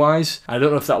with Pennywise. I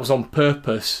don't know if that was on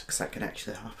purpose. Because that can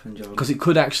actually happen, Jordan. Because it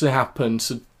could actually happen,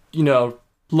 so, you know,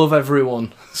 love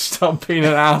everyone. Stop being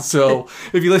an arsehole.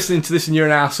 If you're listening to this and you're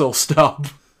an arsehole, stop.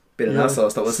 Being an arsehole,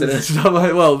 stop listening. Stop,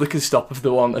 well, they can stop if they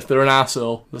want. If they're an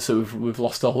arsehole, so we've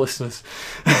lost all listeners.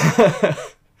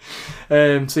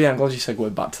 So yeah, I'm glad you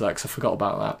segued back to that because I forgot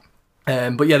about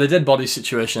that. But yeah, the dead body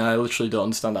situation, I literally don't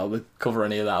understand how they cover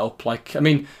any of that up. Like, I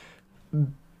mean,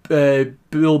 Bill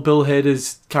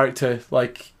Hader's character,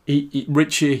 like,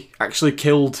 Richie actually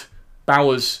killed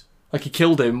Bowers. Like, he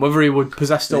killed him, whether he was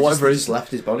possessed or whatever. He just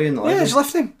left his body in the library. Yeah, just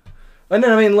left him. And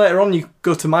then, I mean, later on, you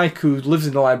go to Mike, who lives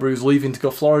in the library, who's leaving to go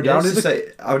to Florida. Yeah,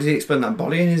 how did he explain that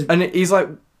body in his... And he's like,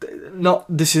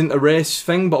 this isn't a race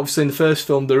thing, but obviously in the first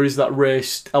film, there is that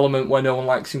race element where no one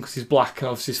likes him because he's black, and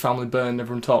obviously his family burned,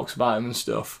 everyone talks about him and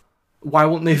stuff. Why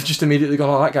wouldn't they have just immediately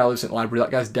gone, that guy lives in the library,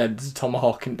 that guy's dead, there's a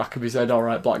tomahawk in the back of his head,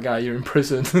 alright, black guy, you're in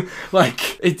prison.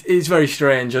 Like, it's very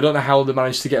strange. I don't know how they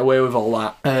managed to get away with all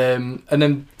that. And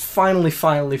then finally,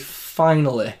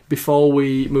 before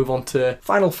we move on to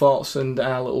final thoughts and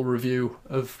our little review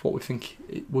of what we think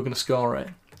we're going to score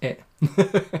it.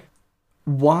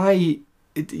 Why...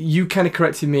 You kind of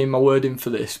corrected me in my wording for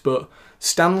this, but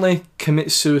Stanley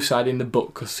commits suicide in the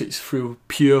book because it's through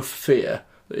pure fear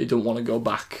that he don't want to go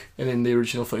back. And in the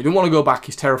original film, he don't want to go back,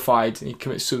 he's terrified, and he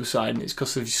commits suicide, and it's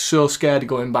because he's so scared of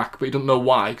going back, but he don't know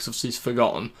why, because obviously he's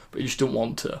forgotten, but he just don't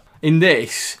want to. In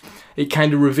this, it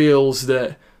kind of reveals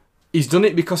that he's done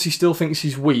it because he still thinks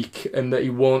he's weak, and that he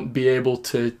won't be able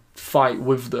to fight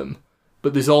with them.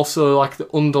 But there's also, like,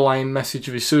 the underlying message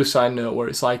of his suicide note, where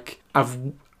it's like,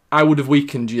 I would have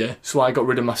weakened you, so I got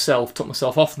rid of myself, took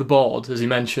myself off the board, as he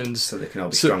mentions. So they can all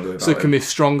be stronger without him. So they can be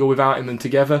stronger without him and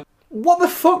together. What the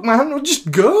fuck, man?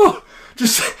 Just go!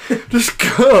 Just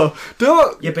go!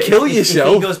 Don't kill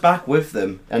yourself. If he goes back with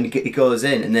them, and he goes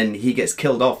in, and then he gets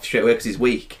killed off straight away because he's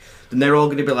weak, then they're all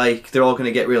going to be like, they're all going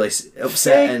to get really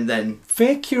upset, and then...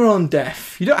 Fake your own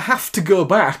death. You don't have to go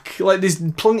back. Like, there's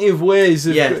plenty of ways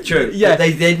of... Yeah, true. Yeah.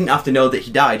 They didn't have to know that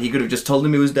he died. He could have just told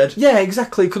them he was dead. Yeah,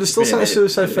 exactly. He could have still sent a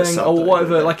suicide thing, or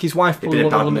whatever. Like, his wife probably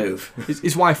wouldn't have...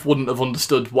 His wife wouldn't have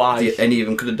understood why. Any of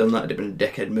them could have done that. It'd have been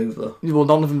a dickhead move, though. Well,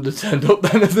 none of them would have turned up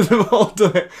then if they'd have all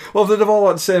done it. Well, if they'd have all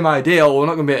had the same idea, we're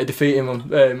not going to be able to defeat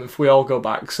him if we all go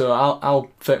back, so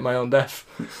I'll fake my own death.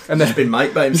 And then been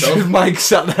Mike by himself. Mike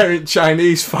sat there in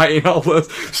Chinese fighting all the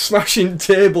smashing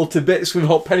table to bits with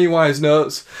hot Pennywise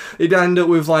notes. He'd end up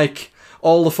with like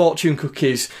all the fortune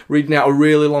cookies reading out a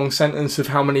really long sentence of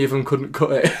how many of them couldn't cut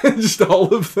it. Just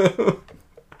all of them.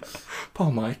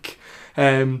 Poor Mike.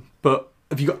 But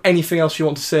have you got anything else you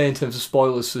want to say in terms of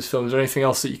spoilers for this film? Is there anything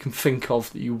else that you can think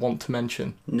of that you want to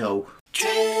mention? No.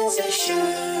 Transition.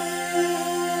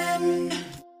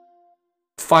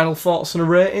 Final thoughts and a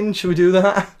rating? Should we do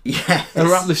that? Yeah. And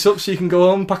wrap this up so you can go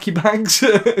home, pack your bags,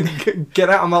 get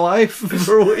out of my life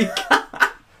for a week.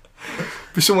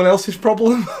 Be someone else's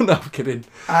problem? No, I'm kidding.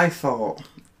 I thought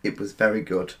it was very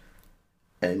good,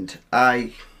 and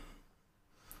I'm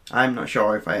not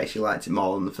sure if I actually liked it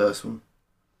more than the first one.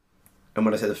 And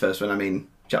when I say the first one, I mean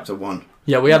chapter 1.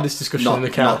 Yeah, we had this discussion in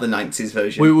the car. Not the 90s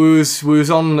version. We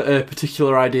was on a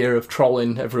particular idea of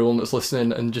trolling everyone that's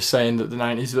listening and just saying that the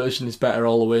 90s version is better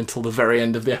all the way until the very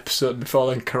end of the episode before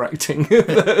then correcting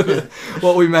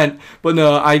what we meant. But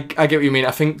no, I get what you mean.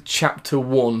 I think chapter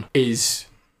 1 is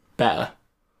better.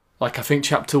 Like, I think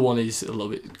chapter 1 is a little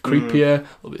bit creepier, a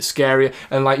little bit scarier.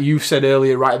 And like you said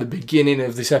earlier, right at the beginning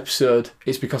of this episode,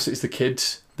 it's because it's the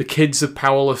kids. The kids are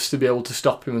powerless to be able to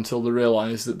stop him until they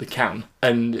realise that they can.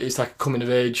 And it's like a coming of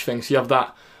age thing. So you have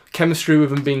that chemistry with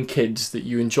them being kids that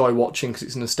you enjoy watching because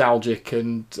it's nostalgic.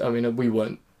 And, I mean, we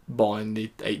weren't born in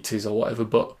the 80s or whatever,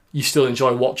 but you still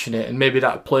enjoy watching it. And maybe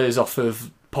that plays off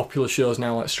of popular shows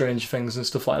now like Stranger Things and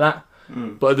stuff like that.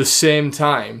 But at the same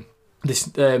time,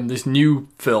 this new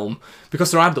film,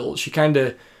 because they're adults, you kind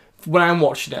of, when I'm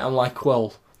watching it, I'm like,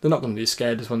 well, they're not going to be as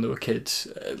scared as when they were kids.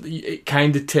 It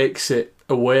kind of takes it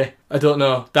away. I don't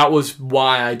know. That was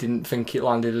why I didn't think it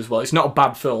landed as well. It's not a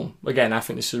bad film. Again, I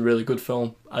think this is a really good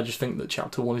film. I just think that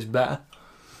chapter 1 is better.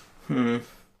 I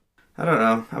don't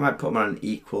know. I might put them on an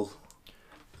equal.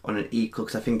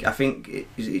 Because I think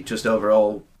it just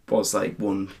overall was like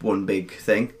one big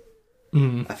thing.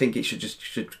 I think it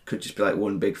could just be like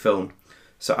one big film.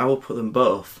 So I will put them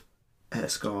both at a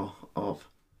score of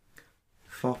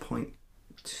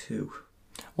 4.2.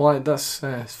 Well, that's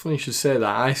it's funny you should say that.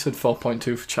 I said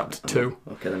 4.2 for chapter 2.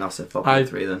 Okay, then I'll say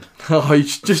 4.3 then. Oh,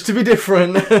 just to be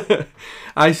different.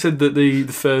 I said that the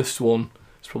first one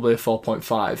is probably a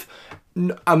 4.5.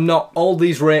 I'm not... All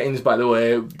these ratings, by the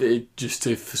way,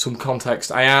 for some context,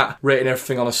 I am rating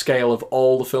everything on a scale of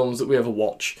all the films that we ever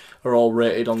watch are all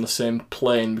rated on the same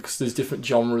plane because there's different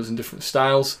genres and different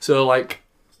styles. So, like,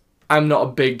 I'm not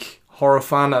a big horror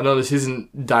fan. I know this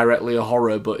isn't directly a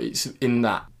horror, but it's in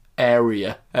that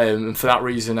area. And for that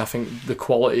reason, I think the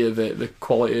quality of it, the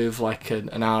quality of like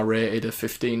an R-rated, a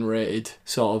 15-rated,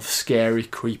 sort of scary,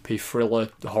 creepy, thriller,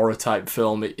 horror-type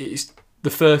film, it's... The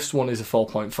first one is a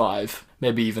 4.5,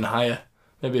 maybe even higher,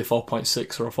 maybe a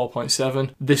 4.6 or a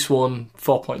 4.7. This one,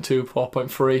 4.2,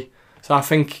 4.3. So I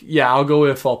think, yeah, I'll go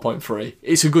with a 4.3.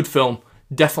 It's a good film,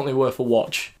 definitely worth a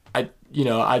watch. I'd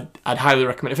highly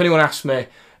recommend. If anyone asks me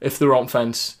if they're on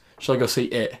fence, shall I go see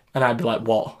It? And I'd be like,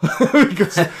 what?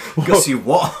 Go see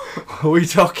what? What are we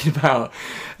talking about?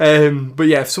 But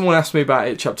yeah, if someone asked me about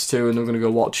It Chapter 2 and I'm going to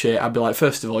go watch it, I'd be like,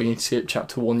 first of all, you need to see It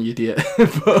Chapter 1, you idiot.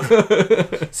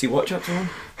 See what Chapter 1?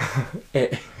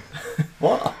 It.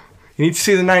 What? You need to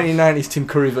see the 1990s Tim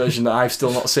Curry version that I've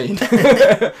still not seen.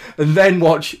 And then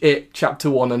watch It Chapter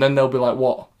 1, and then they'll be like,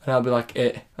 what? And I'll be like,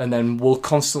 It. And then we'll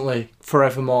constantly,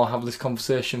 forevermore, have this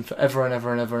conversation forever and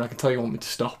ever and ever, and I can tell you want me to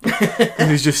stop. And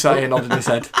he's just sat here nodding his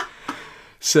head.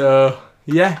 So,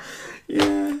 yeah.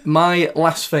 My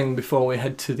last thing before we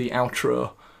head to the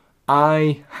outro,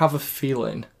 I have a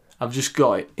feeling, I've just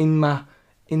got it in my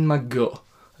gut,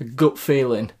 a gut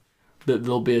feeling that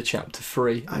there'll be a chapter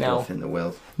 3. I don't think there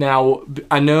will. Now,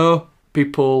 I know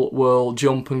people will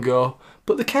jump and go,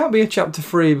 but there can't be a chapter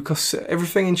 3 because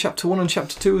everything in chapter 1 and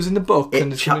chapter 2 is in the book.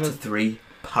 And chapter 3,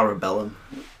 Parabellum.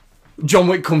 John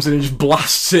Wick comes in and just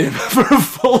blasts him for a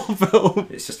full film.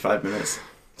 It's just 5 minutes.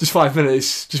 Just 5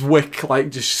 minutes. Just Wick, like,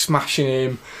 just smashing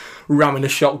him, ramming a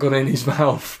shotgun in his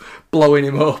mouth, blowing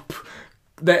him up.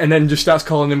 And then just starts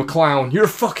calling him a clown. You're a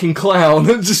fucking clown.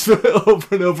 And just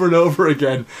over and over and over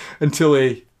again until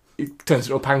he turns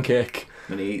into a pancake.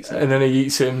 And he eats him. And then he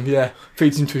eats him, yeah.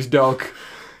 Feeds him to his dog.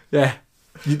 Yeah.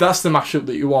 That's the mashup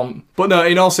that you want. But no,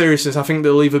 in all seriousness, I think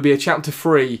there'll either be a chapter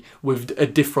 3 with a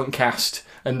different cast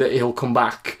and that he'll come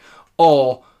back,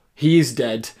 or he is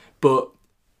dead, but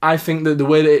I think that the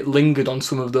way that it lingered on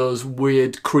some of those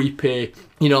weird, creepy,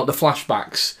 the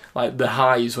flashbacks, like the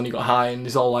highs when he got high, and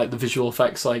there's all like the visual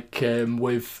effects, like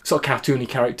with sort of cartoony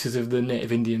characters of the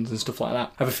native Indians and stuff like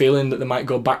that. I have a feeling that they might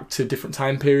go back to different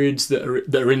time periods that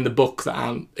are in the book that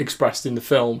aren't expressed in the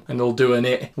film, and they'll do an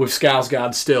It with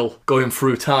Skarsgård still going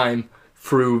through time,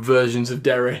 through versions of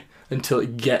Derry, until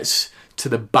it gets to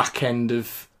the back end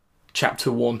of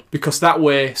chapter 1, because that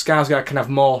way Skarsgård can have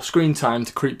more screen time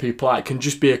to creep people out. It can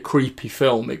just be a creepy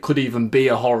film. It could even be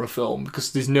a horror film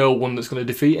because there's no one that's going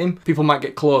to defeat him. People might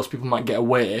get close, people might get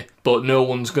away, but no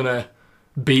one's going to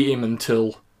beat him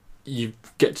until you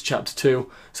get to chapter 2.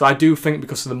 So I do think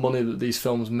because of the money that these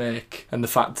films make and the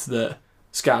fact that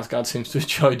Skarsgård seems to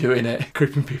enjoy doing it,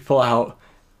 creeping people out,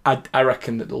 I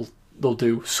reckon that they'll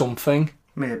do something.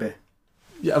 Maybe.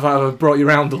 Yeah, I've brought you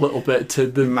around a little bit to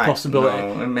the possibility.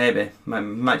 No, maybe.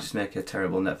 Might just make a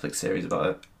terrible Netflix series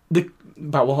about it.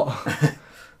 About what?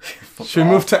 Should we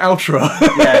move to outro?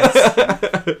 Yes.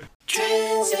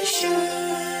 Transition.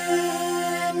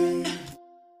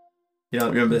 You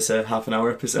don't remember this half an hour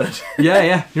episode?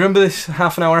 Yeah. You remember this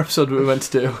half an hour episode that we went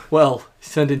to do? Well,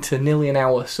 it's turned into nearly an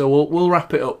hour, so we'll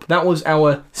wrap it up. That was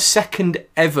our second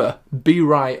ever Be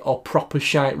Right or Proper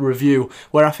Shite review,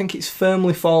 where I think it's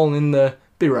firmly fallen in the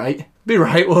Be Right. Be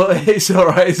right, well, it's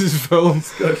alright, it's a film.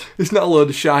 It's good. It's not a load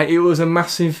of shite. It was a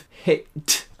massive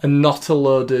hit and not a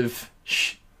load of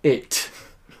it.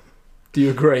 Do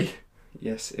you agree?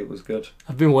 Yes, it was good.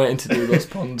 I've been waiting to do those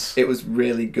puns. It was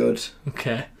really good.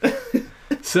 Okay.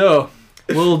 So,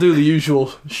 we'll do the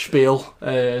usual spiel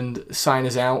and sign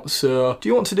us out. So, do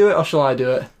you want to do it or shall I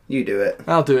do it? You do it.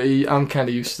 I'll do it. I'm kind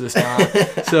of used to this now.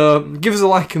 So, give us a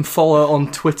like and follow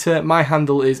on Twitter. My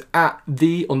handle is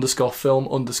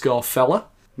 @the_film_fella.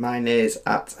 Mine is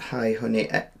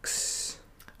 @HiHoneyX.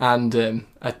 And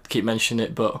I keep mentioning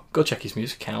it, but go check his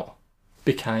music out.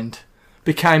 Be kind.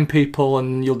 Be kind, people,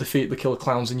 and you'll defeat the killer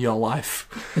clowns in your life.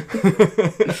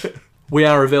 We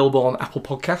are available on Apple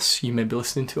Podcasts. You may be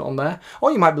listening to it on there.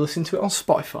 Or you might be listening to it on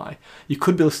Spotify. You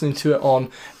could be listening to it on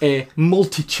a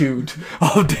multitude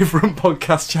of different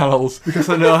podcast channels, because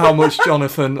I know how much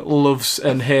Jonathan loves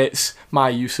and hates my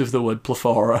use of the word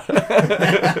plethora.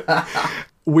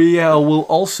 We will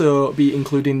also be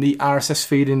including the RSS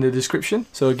feed in the description.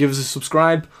 So give us a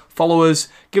subscribe, follow us,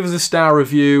 give us a star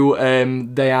review.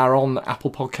 They are on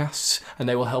Apple Podcasts, and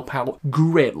they will help out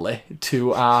greatly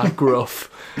to our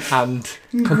growth and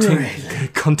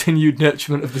continued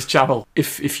nurturement of this channel.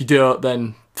 If you don't,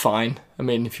 then fine. I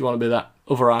mean, if you want to be that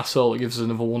other arsehole that gives us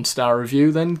another 1-star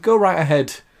review, then go right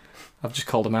ahead. I've just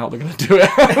called them out, they're going to do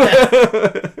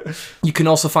it. You can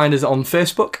also find us on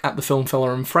Facebook at The Film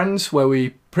Fella and Friends, where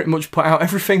we pretty much put out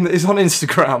everything that is on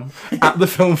Instagram at The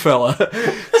Film Fella.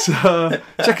 So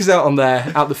check us out on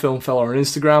there, at The Film Fella on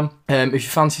Instagram. If you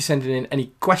fancy sending in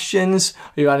any questions,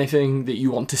 or you have anything that you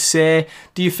want to say,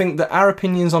 do you think that our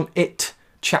opinions on It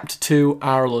Chapter 2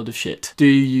 are a load of shit? Do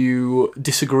you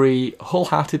disagree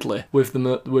wholeheartedly with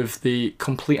the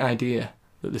complete idea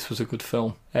that this was a good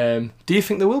film? Do you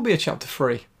think there will be a Chapter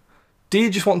 3? Do you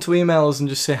just want to email us and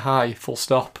just say hi, full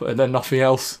stop, and then nothing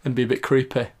else, and be a bit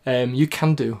creepy? You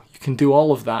can do. You can do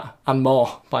all of that and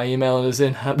more by emailing us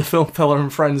in at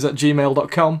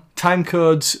thefilmfellerandfriends@gmail.com. Time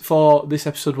codes for this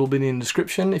episode will be in the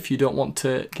description if you don't want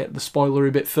to get the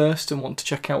spoilery bit first and want to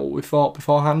check out what we thought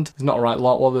beforehand. There's not a right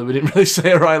lot, although we didn't really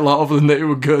say a right lot other than that it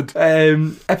were good.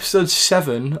 Episode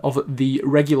 7 of the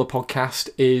regular podcast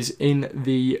is in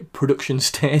the production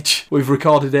stage. We've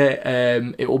recorded it.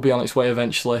 It will be on its way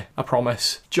eventually, I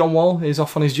promise. John Wall is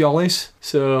off on his jollies,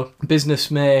 so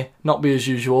business may not be as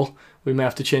usual. We may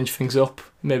have to change things up,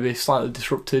 maybe slightly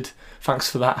disrupted. Thanks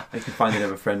for that. I can find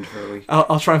another friend for a week.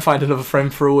 I'll try and find another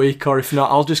friend for a week, or if not,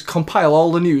 I'll just compile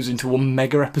all the news into one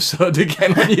mega episode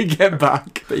again when you get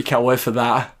back. But you can't wait for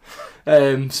that.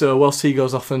 So whilst he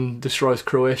goes off and destroys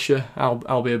Croatia,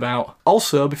 I'll be about.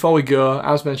 Also, before we go,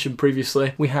 as mentioned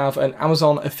previously, we have an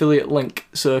Amazon affiliate link.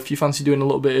 So if you fancy doing a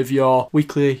little bit of your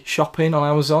weekly shopping on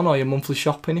Amazon or your monthly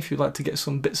shopping, if you'd like to get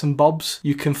some bits and bobs,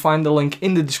 you can find the link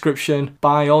in the description.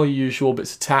 Buy all your usual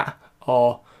bits of tat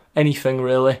or anything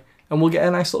really, and we'll get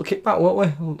a nice little kickback, won't we?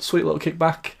 A sweet little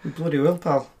kickback. We bloody will,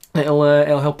 pal.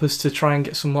 It'll help us to try and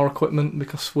get some more equipment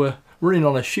because we're running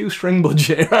on a shoestring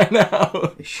budget right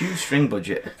now. A shoestring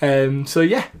budget. So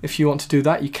yeah, if you want to do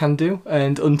that, you can do.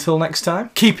 And until next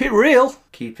time, keep it real.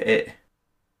 Keep it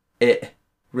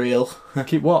real.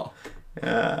 Keep what?